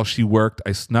nights while she worked,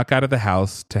 I snuck out of the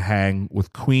house to hang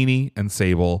with Queenie and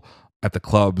Sable at the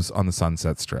clubs on the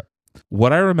Sunset Strip.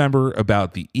 What I remember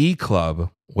about the E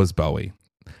Club was Bowie.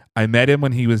 I met him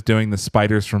when he was doing the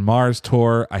Spiders from Mars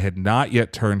tour. I had not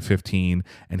yet turned 15,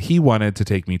 and he wanted to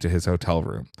take me to his hotel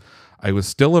room. I was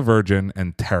still a virgin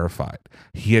and terrified.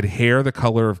 He had hair the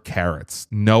color of carrots,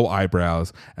 no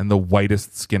eyebrows, and the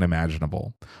whitest skin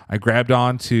imaginable. I grabbed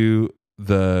on to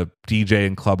the DJ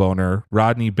and club owner,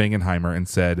 Rodney Bingenheimer, and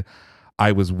said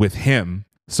I was with him.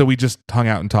 So we just hung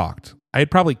out and talked. I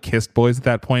had probably kissed boys at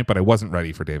that point, but I wasn't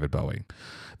ready for David Bowie.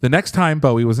 The next time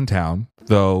Bowie was in town,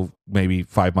 though maybe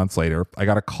 5 months later, I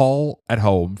got a call at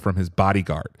home from his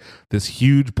bodyguard, this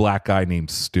huge black guy named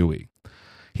Stewie.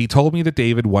 He told me that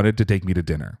David wanted to take me to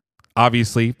dinner.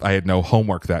 Obviously, I had no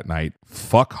homework that night.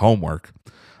 Fuck homework.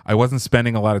 I wasn't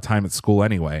spending a lot of time at school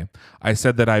anyway. I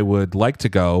said that I would like to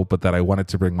go, but that I wanted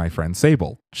to bring my friend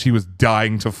Sable. She was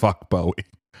dying to fuck Bowie.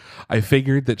 I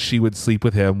figured that she would sleep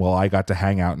with him while I got to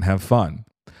hang out and have fun.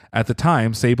 At the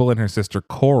time, Sable and her sister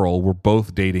Coral were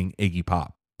both dating Iggy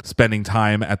Pop, spending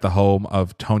time at the home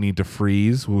of Tony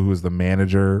DeFries, who was the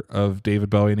manager of David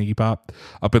Bowie and Iggy Pop,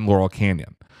 up in Laurel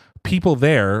Canyon. People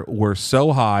there were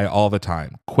so high all the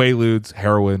time, Quaaludes,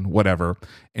 heroin, whatever.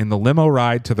 In the limo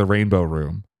ride to the Rainbow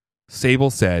Room,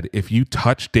 Sable said, "If you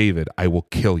touch David, I will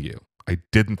kill you." I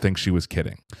didn't think she was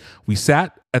kidding. We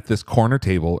sat at this corner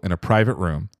table in a private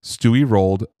room. Stewie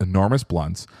rolled enormous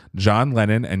blunts. John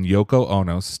Lennon and Yoko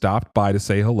Ono stopped by to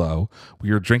say hello.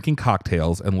 We were drinking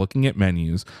cocktails and looking at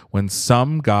menus when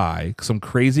some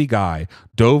crazy guy,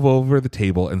 dove over the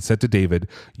table and said to David,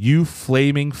 "You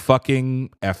flaming fucking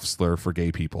F-slur for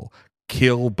gay people.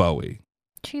 Kill Bowie."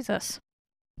 Jesus.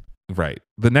 Right.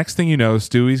 The next thing you know,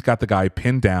 Stewie's got the guy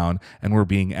pinned down and we're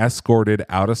being escorted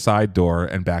out a side door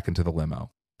and back into the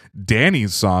limo.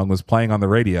 Danny's song was playing on the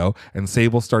radio and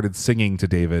Sable started singing to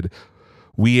David,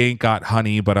 "We ain't got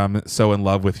honey, but I'm so in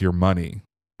love with your money,"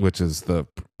 which is a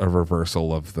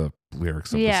reversal of the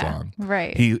lyrics of the song.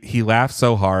 Right. He laughed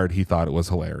so hard he thought it was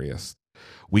hilarious.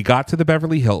 We got to the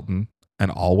Beverly Hilton and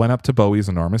all went up to Bowie's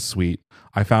enormous suite.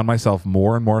 I found myself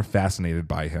more and more fascinated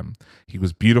by him. He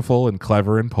was beautiful and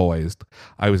clever and poised.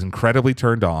 I was incredibly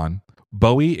turned on.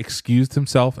 Bowie excused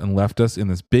himself and left us in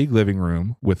this big living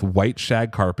room with white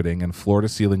shag carpeting and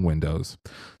floor-to-ceiling windows.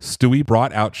 Stewie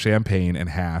brought out champagne and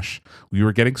hash. We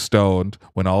were getting stoned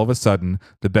when all of a sudden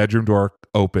the bedroom door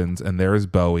opens and there is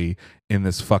Bowie in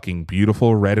this fucking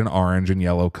beautiful red and orange and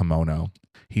yellow kimono.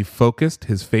 He focused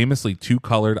his famously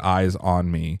two-colored eyes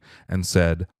on me and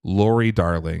said, "Lori,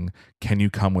 darling, can you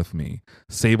come with me?"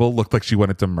 Sable looked like she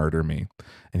wanted to murder me.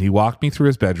 And he walked me through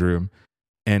his bedroom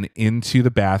and into the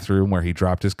bathroom where he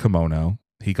dropped his kimono.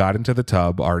 He got into the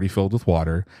tub, already filled with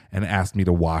water, and asked me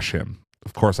to wash him.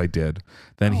 Of course I did.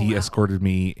 Then he escorted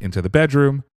me into the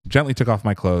bedroom, gently took off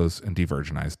my clothes, and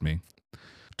de-virginized me.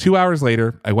 2 hours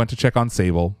later, I went to check on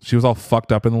Sable. She was all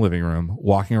fucked up in the living room,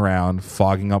 walking around,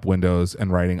 fogging up windows,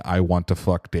 and writing, "I want to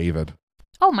fuck David."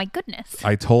 Oh my goodness.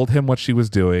 I told him what she was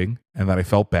doing and that I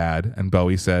felt bad, and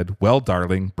Bowie said, "Well,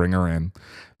 darling, bring her in."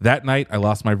 That night, I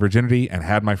lost my virginity and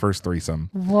had my first threesome.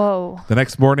 Whoa. The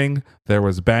next morning, there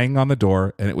was banging on the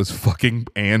door, and it was fucking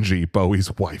Angie,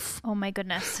 Bowie's wife. Oh my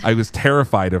goodness. I was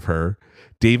terrified of her.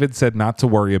 David said not to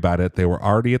worry about it. They were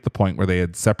already at the point where they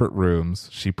had separate rooms.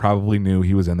 She probably knew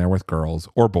he was in there with girls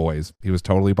or boys. He was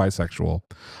totally bisexual.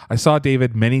 I saw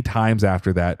David many times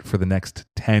after that for the next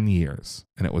 10 years,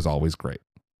 and it was always great.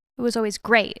 It was always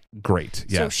great. Great,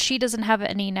 yes. So she doesn't have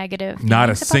any negative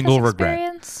Not a feelings about single this regret.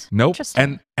 experience? Nope.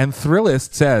 Interesting. And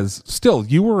Thrillist says, still,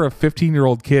 you were a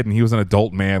 15-year-old kid and he was an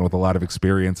adult man with a lot of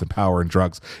experience and power and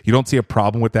drugs. You don't see a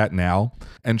problem with that now?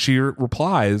 And she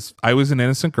replies, "I was an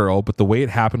innocent girl, but the way it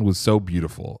happened was so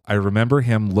beautiful. I remember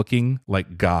him looking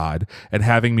like God and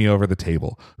having me over the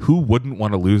table. Who wouldn't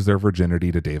want to lose their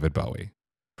virginity to David Bowie?"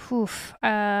 Oof.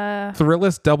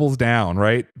 Thrillist doubles down,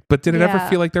 right? But did it ever Yeah.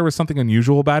 feel like there was something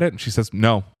unusual about it? And she says,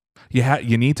 no.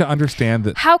 You need to understand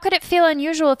that. How could it feel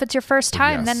unusual if it's your first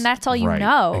time? Yes, Then that's all you right,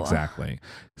 know. Exactly.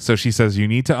 So she says, "You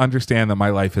need to understand that my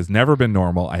life has never been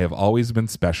normal. I have always been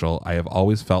special. I have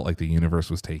always felt like the universe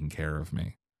was taking care of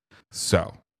me."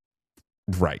 So,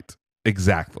 right.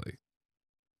 Exactly.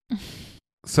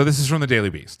 So this is from the Daily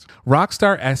Beast.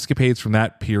 Rockstar escapades from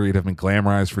that period have been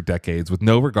glamorized for decades with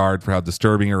no regard for how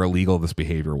disturbing or illegal this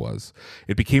behavior was.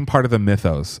 It became part of the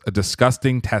mythos, a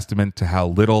disgusting testament to how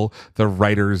little the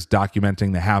writers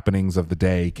documenting the happenings of the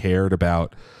day cared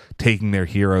about taking their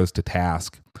heroes to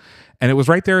task. And it was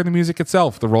right there in the music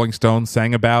itself. The Rolling Stones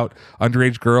sang about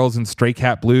underage girls in Stray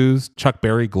Cat Blues. Chuck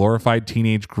Berry glorified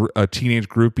teenage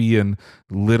groupie in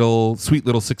Sweet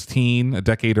Little 16 a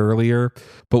decade earlier.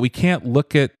 But we can't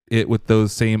look at it with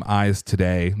those same eyes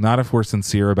today, not if we're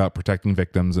sincere about protecting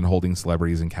victims and holding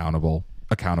celebrities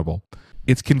accountable.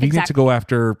 It's convenient to go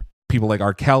after people like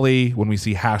R. Kelly when we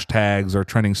see hashtags or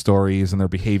trending stories and their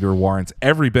behavior warrants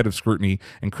every bit of scrutiny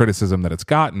and criticism that it's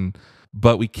gotten.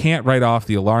 But we can't write off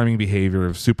the alarming behavior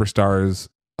of superstars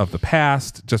of the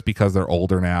past just because they're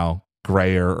older now,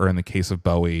 grayer, or in the case of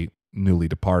Bowie, newly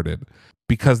departed.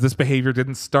 Because this behavior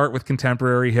didn't start with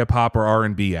contemporary hip-hop or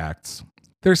R&B acts.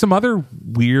 There's some other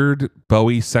weird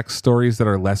Bowie sex stories that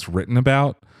are less written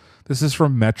about. This is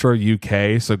from Metro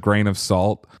UK, so grain of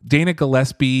salt. Dana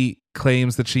Gillespie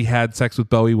claims that she had sex with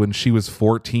Bowie when she was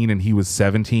 14 and he was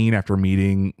 17 after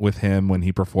meeting with him when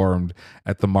he performed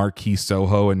at the Marquis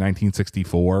Soho in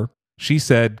 1964. She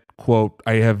said, quote,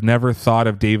 "I have never thought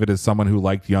of David as someone who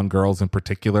liked young girls in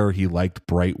particular. He liked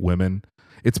bright women.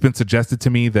 It's been suggested to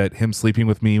me that him sleeping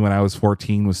with me when I was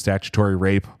 14 was statutory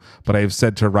rape, but I have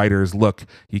said to writers, look,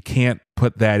 you can't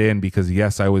put that in because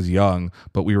yes, I was young,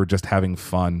 but we were just having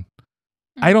fun."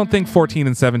 I don't think 14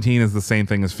 and 17 is the same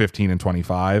thing as 15 and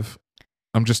 25.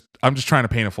 I'm just trying to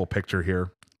paint a full picture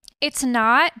here. It's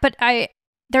not, but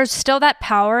there's still that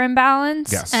power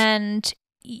imbalance. Yes. And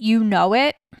you know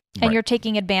it, and Right. you're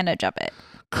taking advantage of it,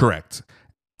 Correct.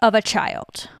 of a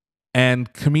child.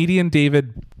 And comedian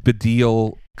David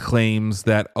Baddiel claims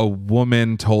that a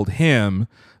woman told him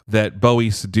that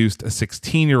Bowie seduced a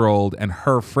 16-year-old and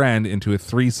her friend into a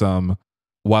threesome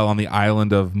while on the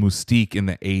island of Mustique in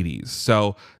the 80s.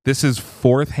 So this is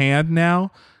fourth hand now.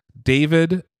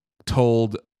 David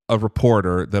told a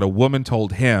reporter that a woman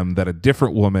told him that a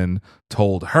different woman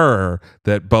told her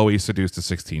that Bowie seduced a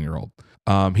 16-year-old.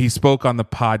 He spoke on the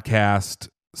podcast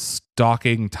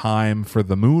Stalking Time for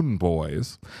the Moon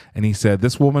Boys, and he said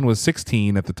this woman was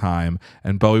 16 at the time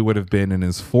and Bowie would have been in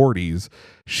his 40s.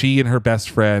 She and her best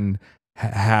friend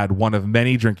had one of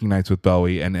many drinking nights with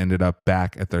Bowie and ended up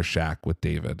back at their shack with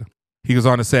David. He goes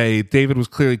on to say David was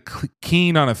clearly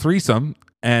keen on a threesome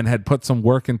and had put some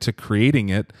work into creating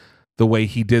it. The way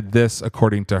he did this,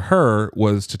 according to her,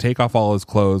 was to take off all his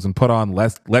clothes and put on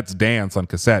Let's Dance on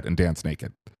cassette and dance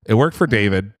naked. It worked for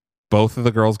David. Both of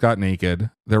the girls got naked.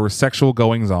 There were sexual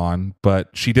goings on, but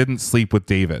she didn't sleep with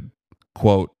David.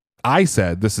 Quote, I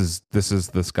said, this is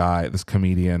this guy, this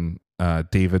comedian,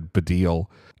 David Baddiel.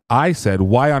 I said,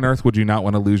 why on earth would you not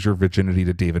want to lose your virginity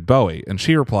to David Bowie? And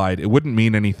she replied, it wouldn't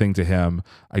mean anything to him.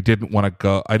 I didn't want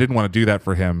to do that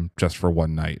for him just for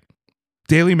one night.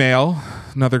 Daily Mail,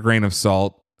 another grain of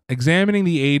salt. Examining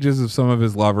the ages of some of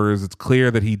his lovers, it's clear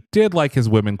that he did like his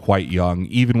women quite young,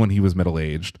 even when he was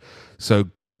middle-aged. So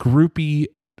groupie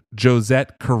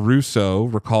Josette Caruso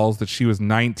recalls that she was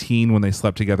 19 when they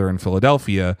slept together in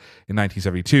Philadelphia in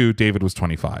 1972. David was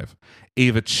 25.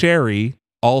 Ava Cherry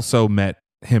also met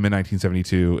him in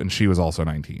 1972, and she was also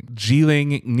 19.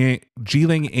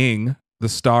 Jiling Ing, the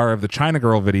star of the China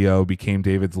Girl video, became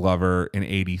David's lover in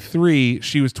 83.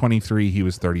 She was 23. He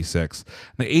was 36.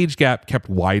 The age gap kept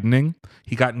widening.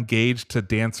 He got engaged to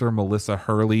dancer Melissa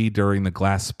Hurley during the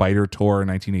Glass Spider tour in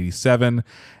 1987,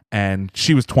 and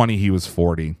she was 20. He was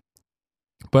 40.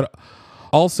 But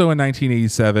also in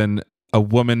 1987, a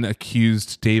woman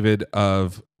accused David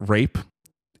of rape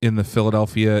in the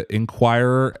Philadelphia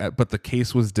Inquirer, but the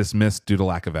case was dismissed due to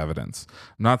lack of evidence.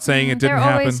 I'm not saying it didn't happen.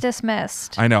 They're always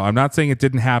dismissed. I know. I'm not saying it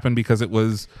didn't happen because it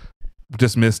was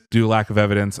dismissed due to lack of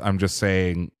evidence. I'm just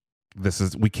saying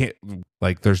we can't,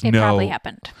 like, there's It probably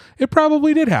happened. It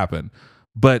probably did happen.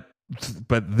 But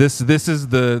this is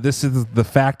the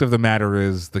fact of the matter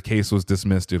is the case was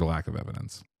dismissed due to lack of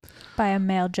evidence. By a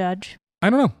male judge.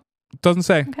 I don't know. It doesn't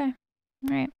say. Okay.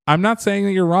 All right. I'm not saying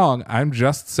that you're wrong. I'm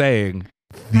just saying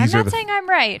these I'm not saying I'm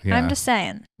right. Yeah. I'm just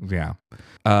saying. Yeah.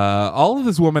 All of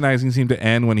this womanizing seemed to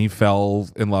end when he fell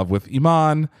in love with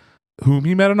Iman, whom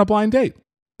he met on a blind date.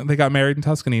 They got married in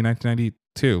Tuscany in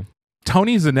 1992.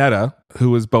 Tony Zanetta, who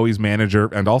was Bowie's manager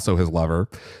and also his lover,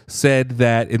 said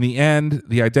that in the end,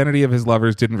 the identity of his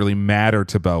lovers didn't really matter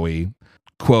to Bowie.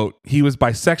 Quote, he was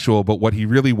bisexual, but what he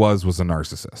really was a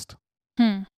narcissist.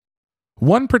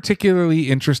 One particularly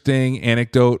interesting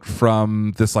anecdote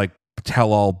from this like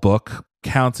tell-all book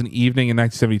counts an evening in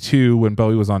 1972 when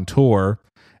Bowie was on tour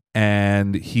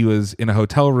and he was in a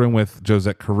hotel room with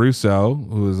Josette Caruso,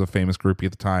 who was a famous groupie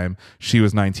at the time. She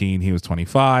was 19, he was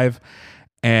 25.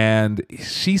 And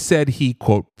she said he,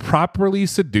 quote, properly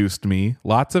seduced me.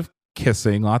 Lots of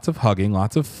kissing, lots of hugging,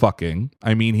 lots of fucking.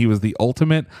 I mean, he was the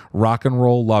ultimate rock and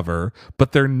roll lover,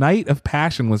 but their night of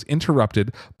passion was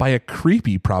interrupted by a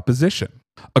creepy proposition.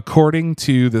 According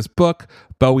to this book,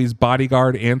 Bowie's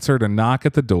bodyguard answered a knock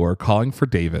at the door calling for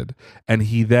David, and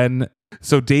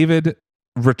David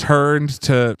returned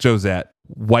to Josette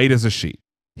white as a sheet.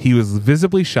 He was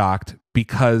visibly shocked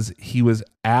because he was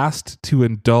asked to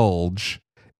indulge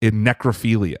in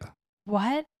necrophilia.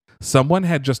 What? Someone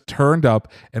had just turned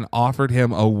up and offered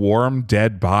him a warm,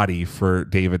 dead body for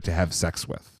David to have sex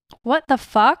with. What the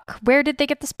fuck? Where did they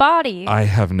get this body? I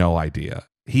have no idea.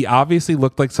 He obviously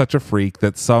looked like such a freak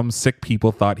that some sick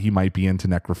people thought he might be into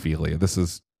necrophilia. This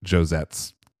is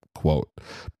Josette's quote.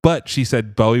 But she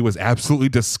said Bowie was absolutely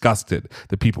disgusted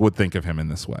that people would think of him in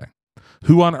this way.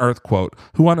 Who on earth, quote,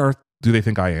 who on earth do they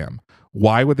think I am?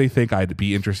 Why would they think I'd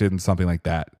be interested in something like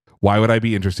that? Why would I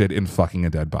be interested in fucking a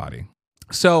dead body?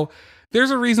 So there's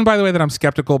a reason, by the way, that I'm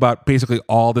skeptical about basically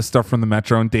all this stuff from the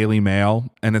Metro and Daily Mail,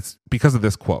 and it's because of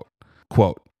this quote.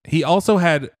 Quote, he also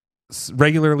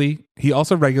regularly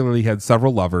had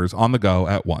several lovers on the go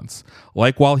at once,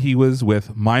 like while he was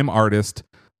with mime artist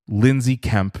Lindsay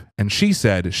Kemp, and she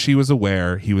said she was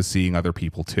aware he was seeing other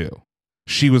people too.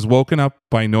 She was woken up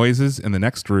by noises in the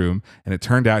next room, and it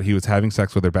turned out he was having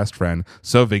sex with her best friend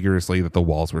so vigorously that the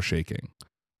walls were shaking.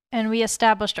 And we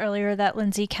established earlier that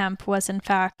Lindsay Kemp was, in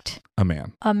fact, A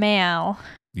man. a male.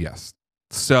 Yes.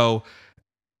 So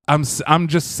I'm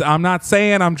not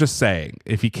saying, I'm just saying.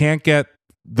 If you can't get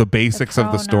the basics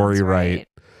of the story pronouns right.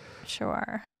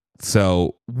 Sure.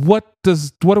 So what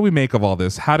do we make of all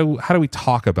this? How do we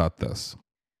talk about this?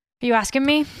 Are you asking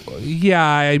me? Yeah,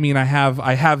 I mean, I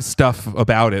have stuff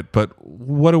about it, but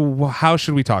how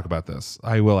should we talk about this?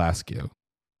 I will ask you.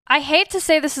 I hate to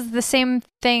say this is the same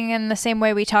thing in the same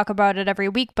way we talk about it every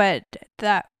week, but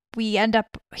that we end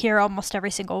up here almost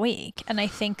every single week. And I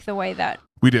think the way that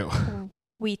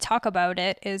we talk about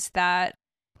it is that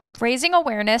raising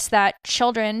awareness that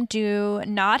children do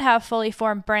not have fully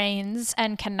formed brains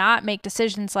and cannot make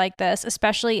decisions like this,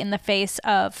 especially in the face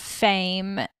of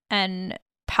fame and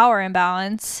power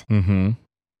imbalance,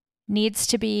 needs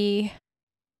to be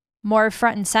more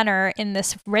front and center in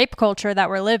this rape culture that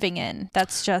we're living in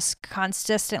that's just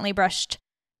consistently brushed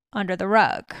under the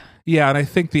rug. Yeah, and I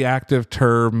think the active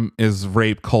term is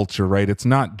rape culture, right? It's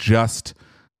not just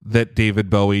that David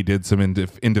Bowie did some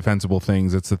indefensible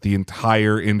things. It's that the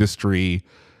entire industry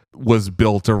was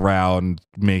built around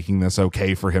making this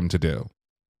okay for him to do.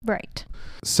 Right.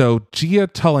 So Gia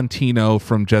Tolentino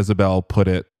from Jezebel put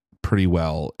it pretty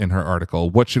well in her article.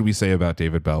 What should we say about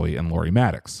David Bowie and Laurie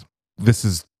Maddox? This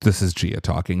is Gia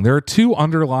talking. There are two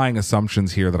underlying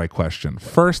assumptions here that I question.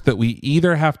 First, that we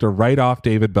either have to write off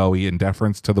David Bowie in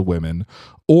deference to the women,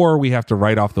 or we have to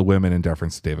write off the women in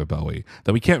deference to David Bowie.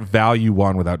 That we can't value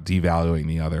one without devaluing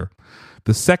the other.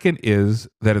 The second is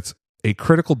that it's a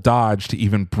critical dodge to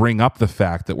even bring up the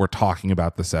fact that we're talking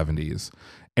about the 70s.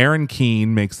 Erin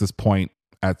Keane makes this point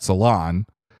at Salon,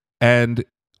 and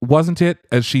wasn't it,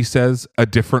 as she says, a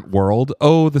different world?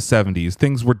 Oh, the 70s.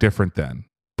 Things were different then.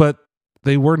 But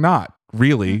they were not,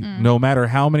 really. No matter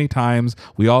how many times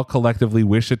we all collectively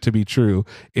wish it to be true,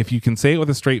 if you can say it with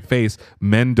a straight face,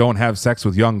 men don't have sex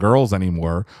with young girls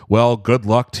anymore, well, good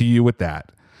luck to you with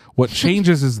that. What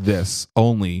changes is this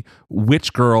only: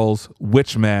 which girls,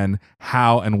 which men,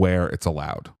 how and where it's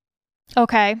allowed.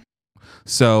 Okay.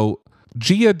 So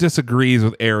Gia disagrees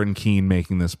with Erin Keane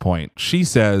making this point. She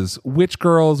says, which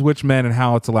girls, which men, and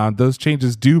how it's allowed, those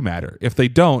changes do matter. If they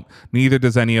don't, neither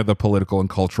does any of the political and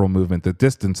cultural movement that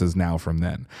distances now from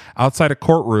then. Outside a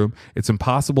courtroom, it's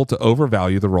impossible to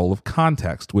overvalue the role of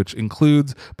context, which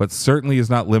includes, but certainly is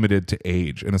not limited to,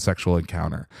 age in a sexual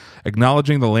encounter.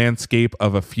 Acknowledging the landscape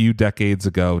of a few decades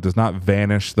ago does not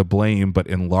vanish the blame, but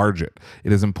enlarge it.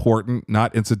 It is important,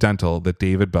 not incidental, that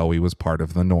David Bowie was part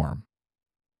of the norm.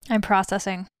 I'm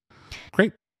processing.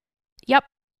 Great. Yep.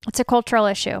 It's a cultural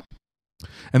issue.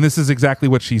 And this is exactly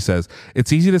what she says.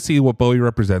 It's easy to see what Bowie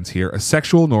represents here, a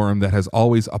sexual norm that has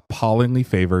always appallingly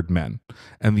favored men,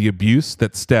 and the abuse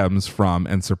that stems from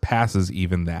and surpasses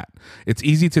even that. It's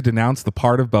easy to denounce the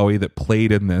part of Bowie that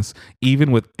played in this,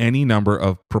 even with any number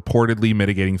of purportedly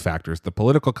mitigating factors. The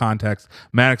political context,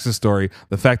 Maddox's story,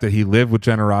 the fact that he lived with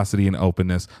generosity and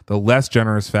openness, the less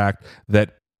generous fact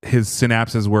that his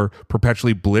synapses were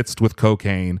perpetually blitzed with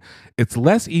cocaine. It's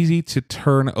less easy to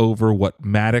turn over what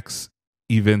Maddox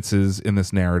evinces in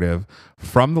this narrative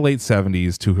from the late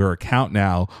 70s to her account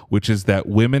now, which is that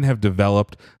women have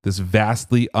developed this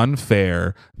vastly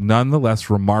unfair, nonetheless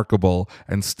remarkable,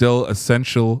 and still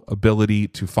essential ability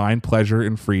to find pleasure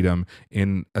and freedom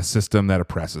in a system that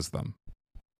oppresses them.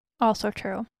 Also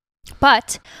true.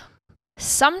 But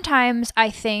sometimes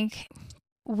I think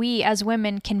we as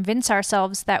women convince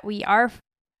ourselves that we are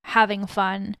having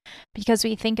fun because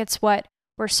we think it's what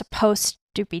we're supposed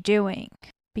to be doing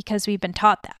because we've been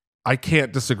taught that. I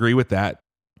can't disagree with that.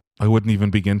 I wouldn't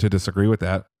even begin to disagree with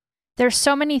that. There's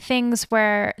so many things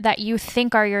that you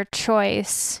think are your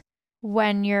choice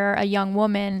when you're a young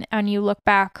woman and you look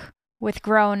back with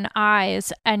grown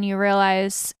eyes and you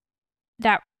realize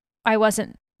that I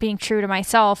wasn't being true to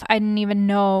myself. I didn't even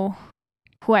know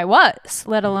who I was,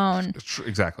 let alone.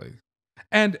 Exactly.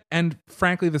 And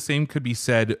frankly, the same could be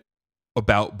said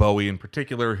about Bowie in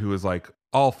particular, who is like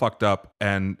all fucked up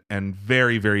and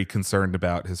very, very concerned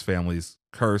about his family's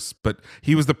curse. But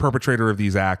he was the perpetrator of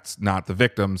these acts, not the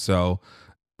victim. So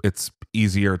it's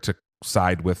easier to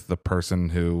side with the person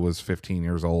who was 15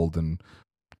 years old and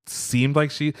seemed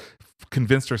like she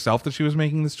convinced herself that she was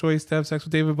making this choice to have sex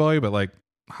with David Bowie, but like,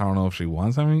 I don't know if she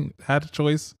was had a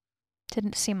choice.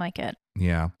 Didn't seem like it.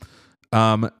 Yeah.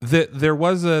 There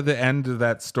was the end of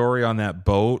that story on that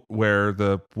boat where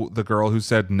the girl who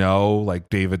said no, like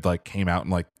David like came out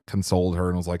and like consoled her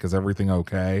and was like, "Is everything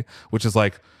okay?" Which is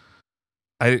like,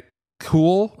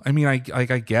 cool. I mean, I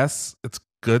guess it's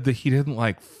good that he didn't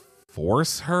like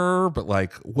force her, but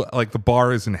like the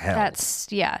bar is in hell. That's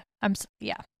yeah.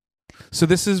 So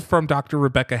this is from Dr.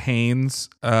 Rebecca Haynes.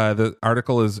 The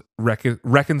article is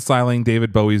reconciling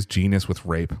David Bowie's genius with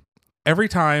rape. Every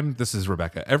time, this is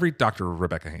Dr.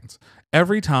 Rebecca Haynes.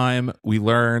 Every time we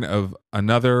learn of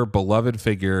another beloved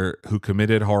figure who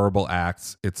committed horrible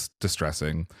acts, it's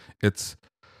distressing. It's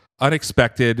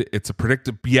unexpected. It's a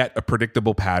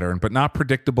predictable pattern, but not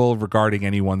predictable regarding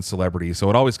any one celebrity.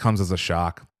 So it always comes as a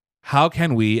shock. How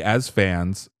can we, as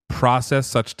fans, process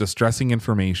such distressing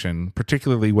information,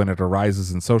 particularly when it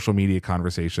arises in social media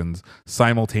conversations,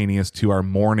 simultaneous to our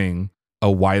mourning a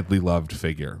widely loved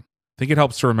figure? I think it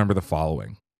helps to remember the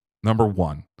following. Number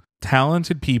 1,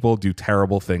 talented people do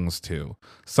terrible things too.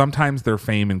 Sometimes their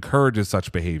fame encourages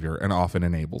such behavior and often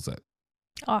enables it.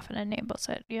 Often enables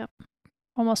it. Yep.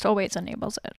 Almost always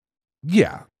enables it.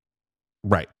 Yeah.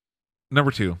 Right. Number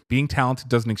 2, being talented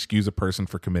doesn't excuse a person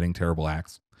for committing terrible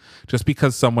acts. Just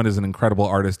because someone is an incredible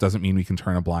artist doesn't mean we can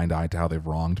turn a blind eye to how they've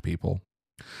wronged people.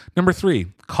 Number 3,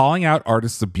 calling out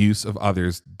artists' abuse of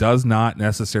others does not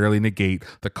necessarily negate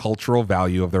the cultural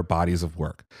value of their bodies of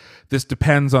work. This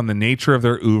depends on the nature of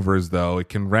their oeuvres, though. It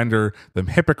can render them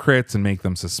hypocrites and make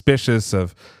us suspicious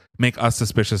of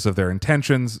their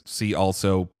intentions. See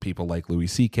also people like Louis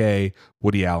C.K.,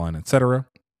 Woody Allen, etc.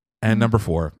 And number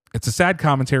 4, it's a sad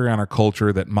commentary on our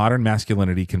culture that modern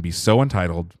masculinity can be so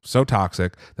entitled, so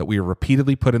toxic, that we are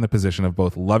repeatedly put in the position of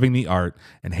both loving the art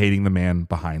and hating the man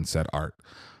behind said art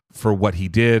for what he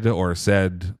did or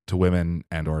said to women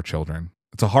and or children.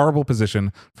 It's a horrible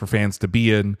position for fans to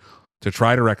be in, to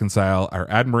try to reconcile our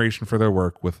admiration for their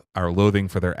work with our loathing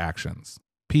for their actions.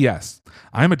 P.S.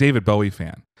 I'm a David Bowie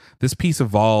fan. This piece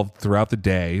evolved throughout the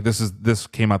day. This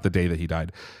came out the day that he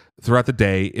died. Throughout the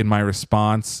day in my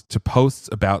response to posts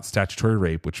about statutory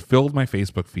rape, which filled my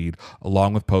Facebook feed,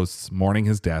 along with posts mourning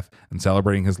his death and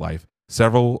celebrating his life,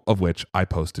 several of which I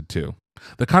posted too.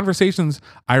 The conversations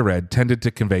I read tended to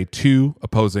convey 2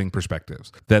 opposing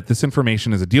perspectives: that this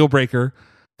information is a deal breaker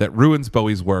that ruins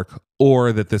Bowie's work,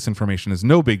 or that this information is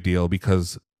no big deal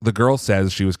because the girl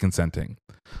says she was consenting.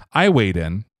 I weighed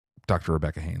in, Dr.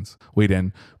 Rebecca Haynes weighed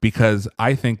in, because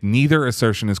I think neither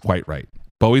assertion is quite right.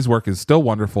 Bowie's work is still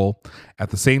wonderful.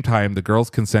 At the same time, the girl's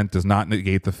consent does not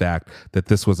negate the fact that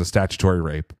this was a statutory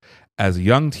rape. As a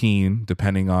young teen,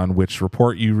 depending on which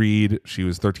report you read, she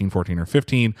was 13, 14, or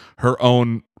 15. Her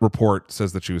own report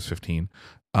says that she was 15.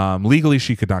 Legally,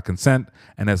 she could not consent.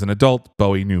 And as an adult,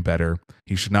 Bowie knew better.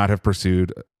 He should not have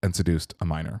pursued and seduced a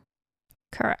minor.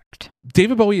 Correct.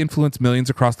 David Bowie influenced millions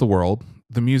across the world.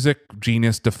 The music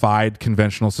genius defied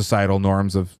conventional societal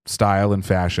norms of style and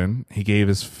fashion. He gave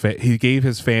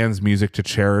his fans music to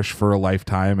cherish for a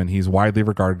lifetime, and he's widely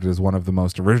regarded as one of the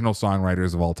most original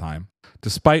songwriters of all time.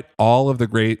 Despite all of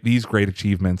these great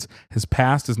achievements, his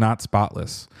past is not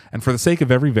spotless. And for the sake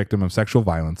of every victim of sexual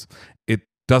violence, it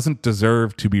doesn't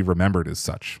deserve to be remembered as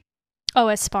such. Oh,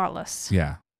 it's spotless.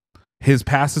 Yeah. His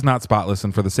past is not spotless,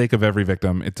 and for the sake of every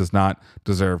victim, it does not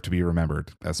deserve to be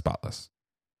remembered as spotless.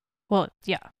 Well,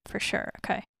 yeah, for sure.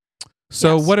 Okay.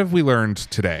 So Yes. What have we learned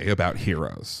today about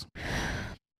heroes?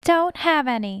 Don't have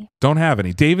any. Don't have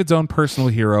any. David's own personal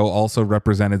hero also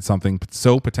represented something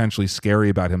so potentially scary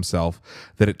about himself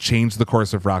that it changed the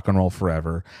course of rock and roll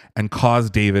forever and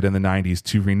caused David in the 90s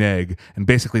to renege and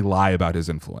basically lie about his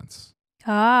influence.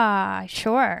 Ah,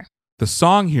 sure. The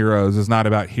song Heroes is not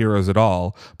about heroes at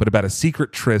all, but about a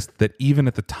secret tryst that even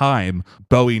at the time,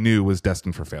 Bowie knew was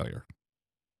destined for failure.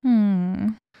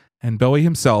 And Bowie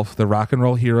himself, the rock and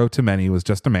roll hero to many, was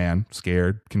just a man,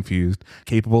 scared, confused,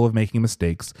 capable of making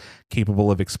mistakes, capable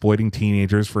of exploiting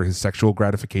teenagers for his sexual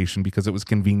gratification because it was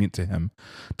convenient to him.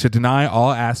 To deny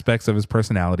all aspects of his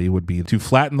personality would be to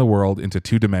flatten the world into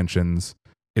 2 dimensions.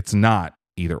 It's not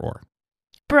either or.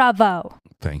 Bravo.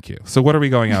 Thank you. So what are we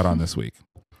going out on this week?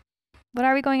 What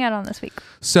are we going out on this week?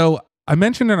 So I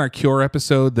mentioned in our Cure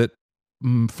episode that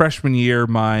freshman year,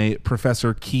 my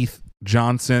professor Keith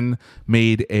Johnson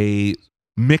made a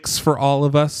mix for all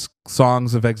of us,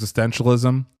 songs of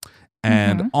existentialism.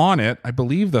 And on it, I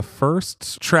believe the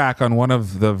first track on one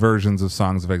of the versions of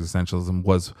Songs of Existentialism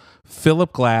was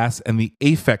Philip Glass and the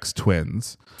Aphex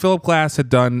Twins. Philip Glass had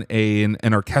done an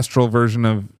orchestral version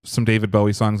of some David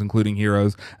Bowie songs, including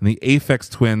Heroes, and the Aphex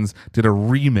Twins did a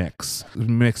remix,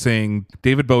 mixing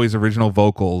David Bowie's original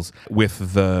vocals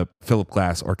with the Philip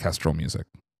Glass orchestral music.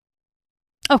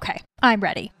 Okay, I'm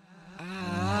ready.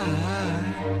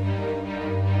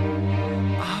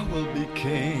 I will be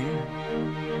king,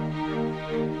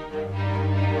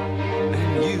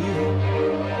 and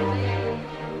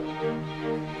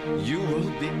you will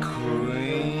be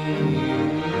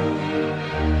queen.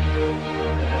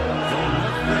 Though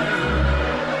nothing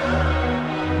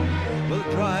will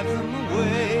drive them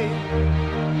away,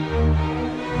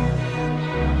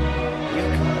 you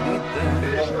can meet them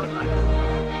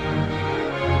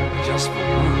just for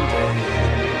one day.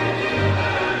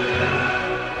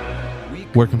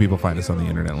 Where can people find us on the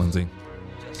internet, Lindsay?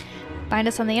 Find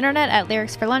us on the internet at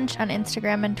Lyrics for Lunch on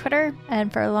Instagram and Twitter.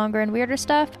 And for longer and weirder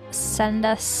stuff, send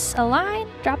us a line,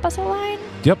 drop us a line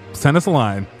Yep, send us a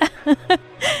line.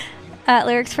 at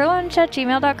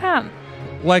lyricsforlunch@gmail.com.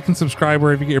 Like and subscribe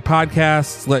wherever you get your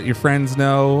podcasts. Let your friends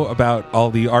know about all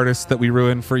the artists that we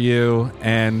ruin for you.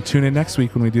 And tune in next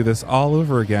week when we do this all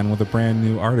over again with a brand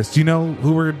new artist. Do you know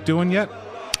who we're doing yet?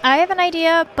 I have an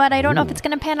idea, but I don't know if it's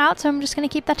going to pan out, so I'm just going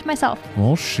to keep that to myself.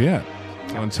 Well, shit.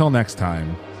 So until next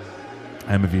time,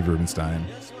 I'm Aviv Rubenstein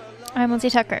I'm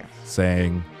Lindsay Tucker.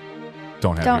 saying,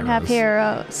 don't have Don't heroes. have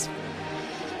heroes.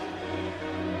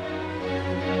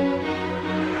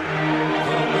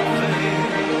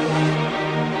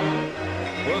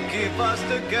 Will keep us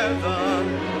together.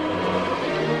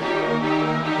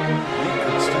 We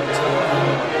could still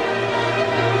talk.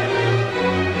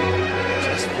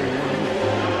 Just for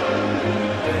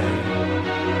one day.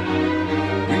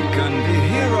 We can be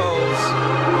heroes.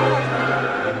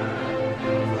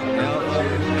 Forever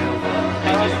and ever.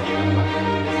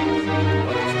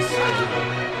 What you say?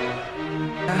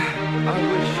 I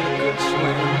wish you could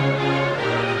swim.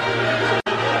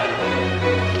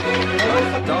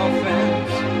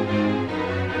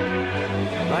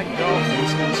 Like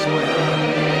dolphins can swim.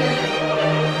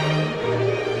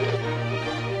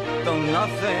 Though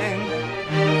nothing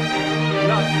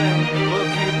will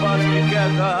keep us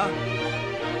together.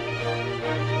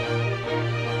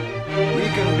 We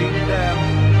can beat them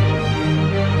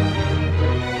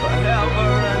forever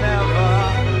and ever.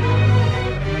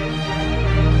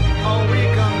 Oh, we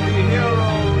can be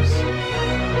heroes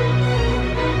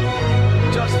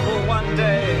just for one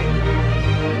day.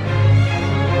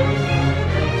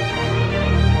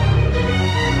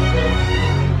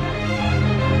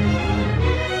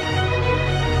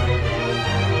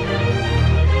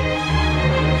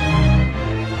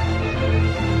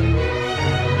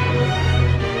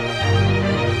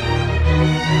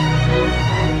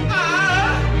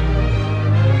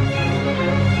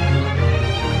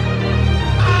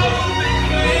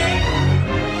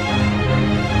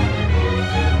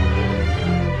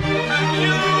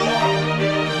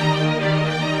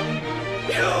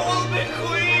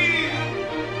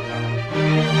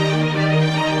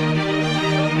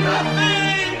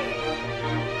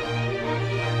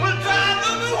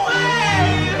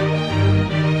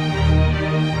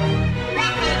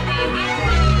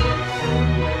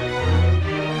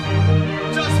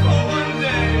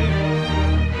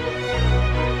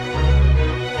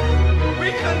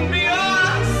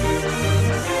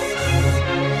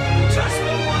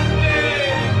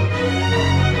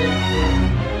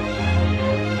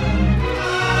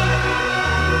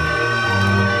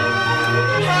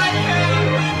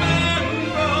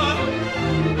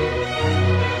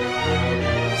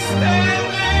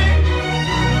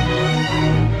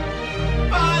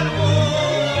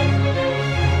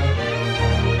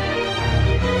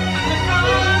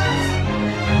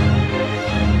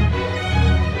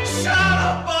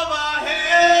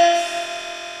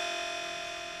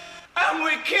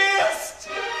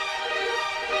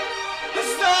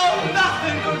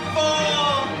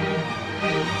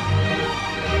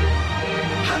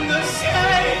 And the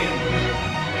shame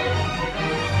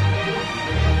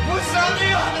was on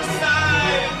the other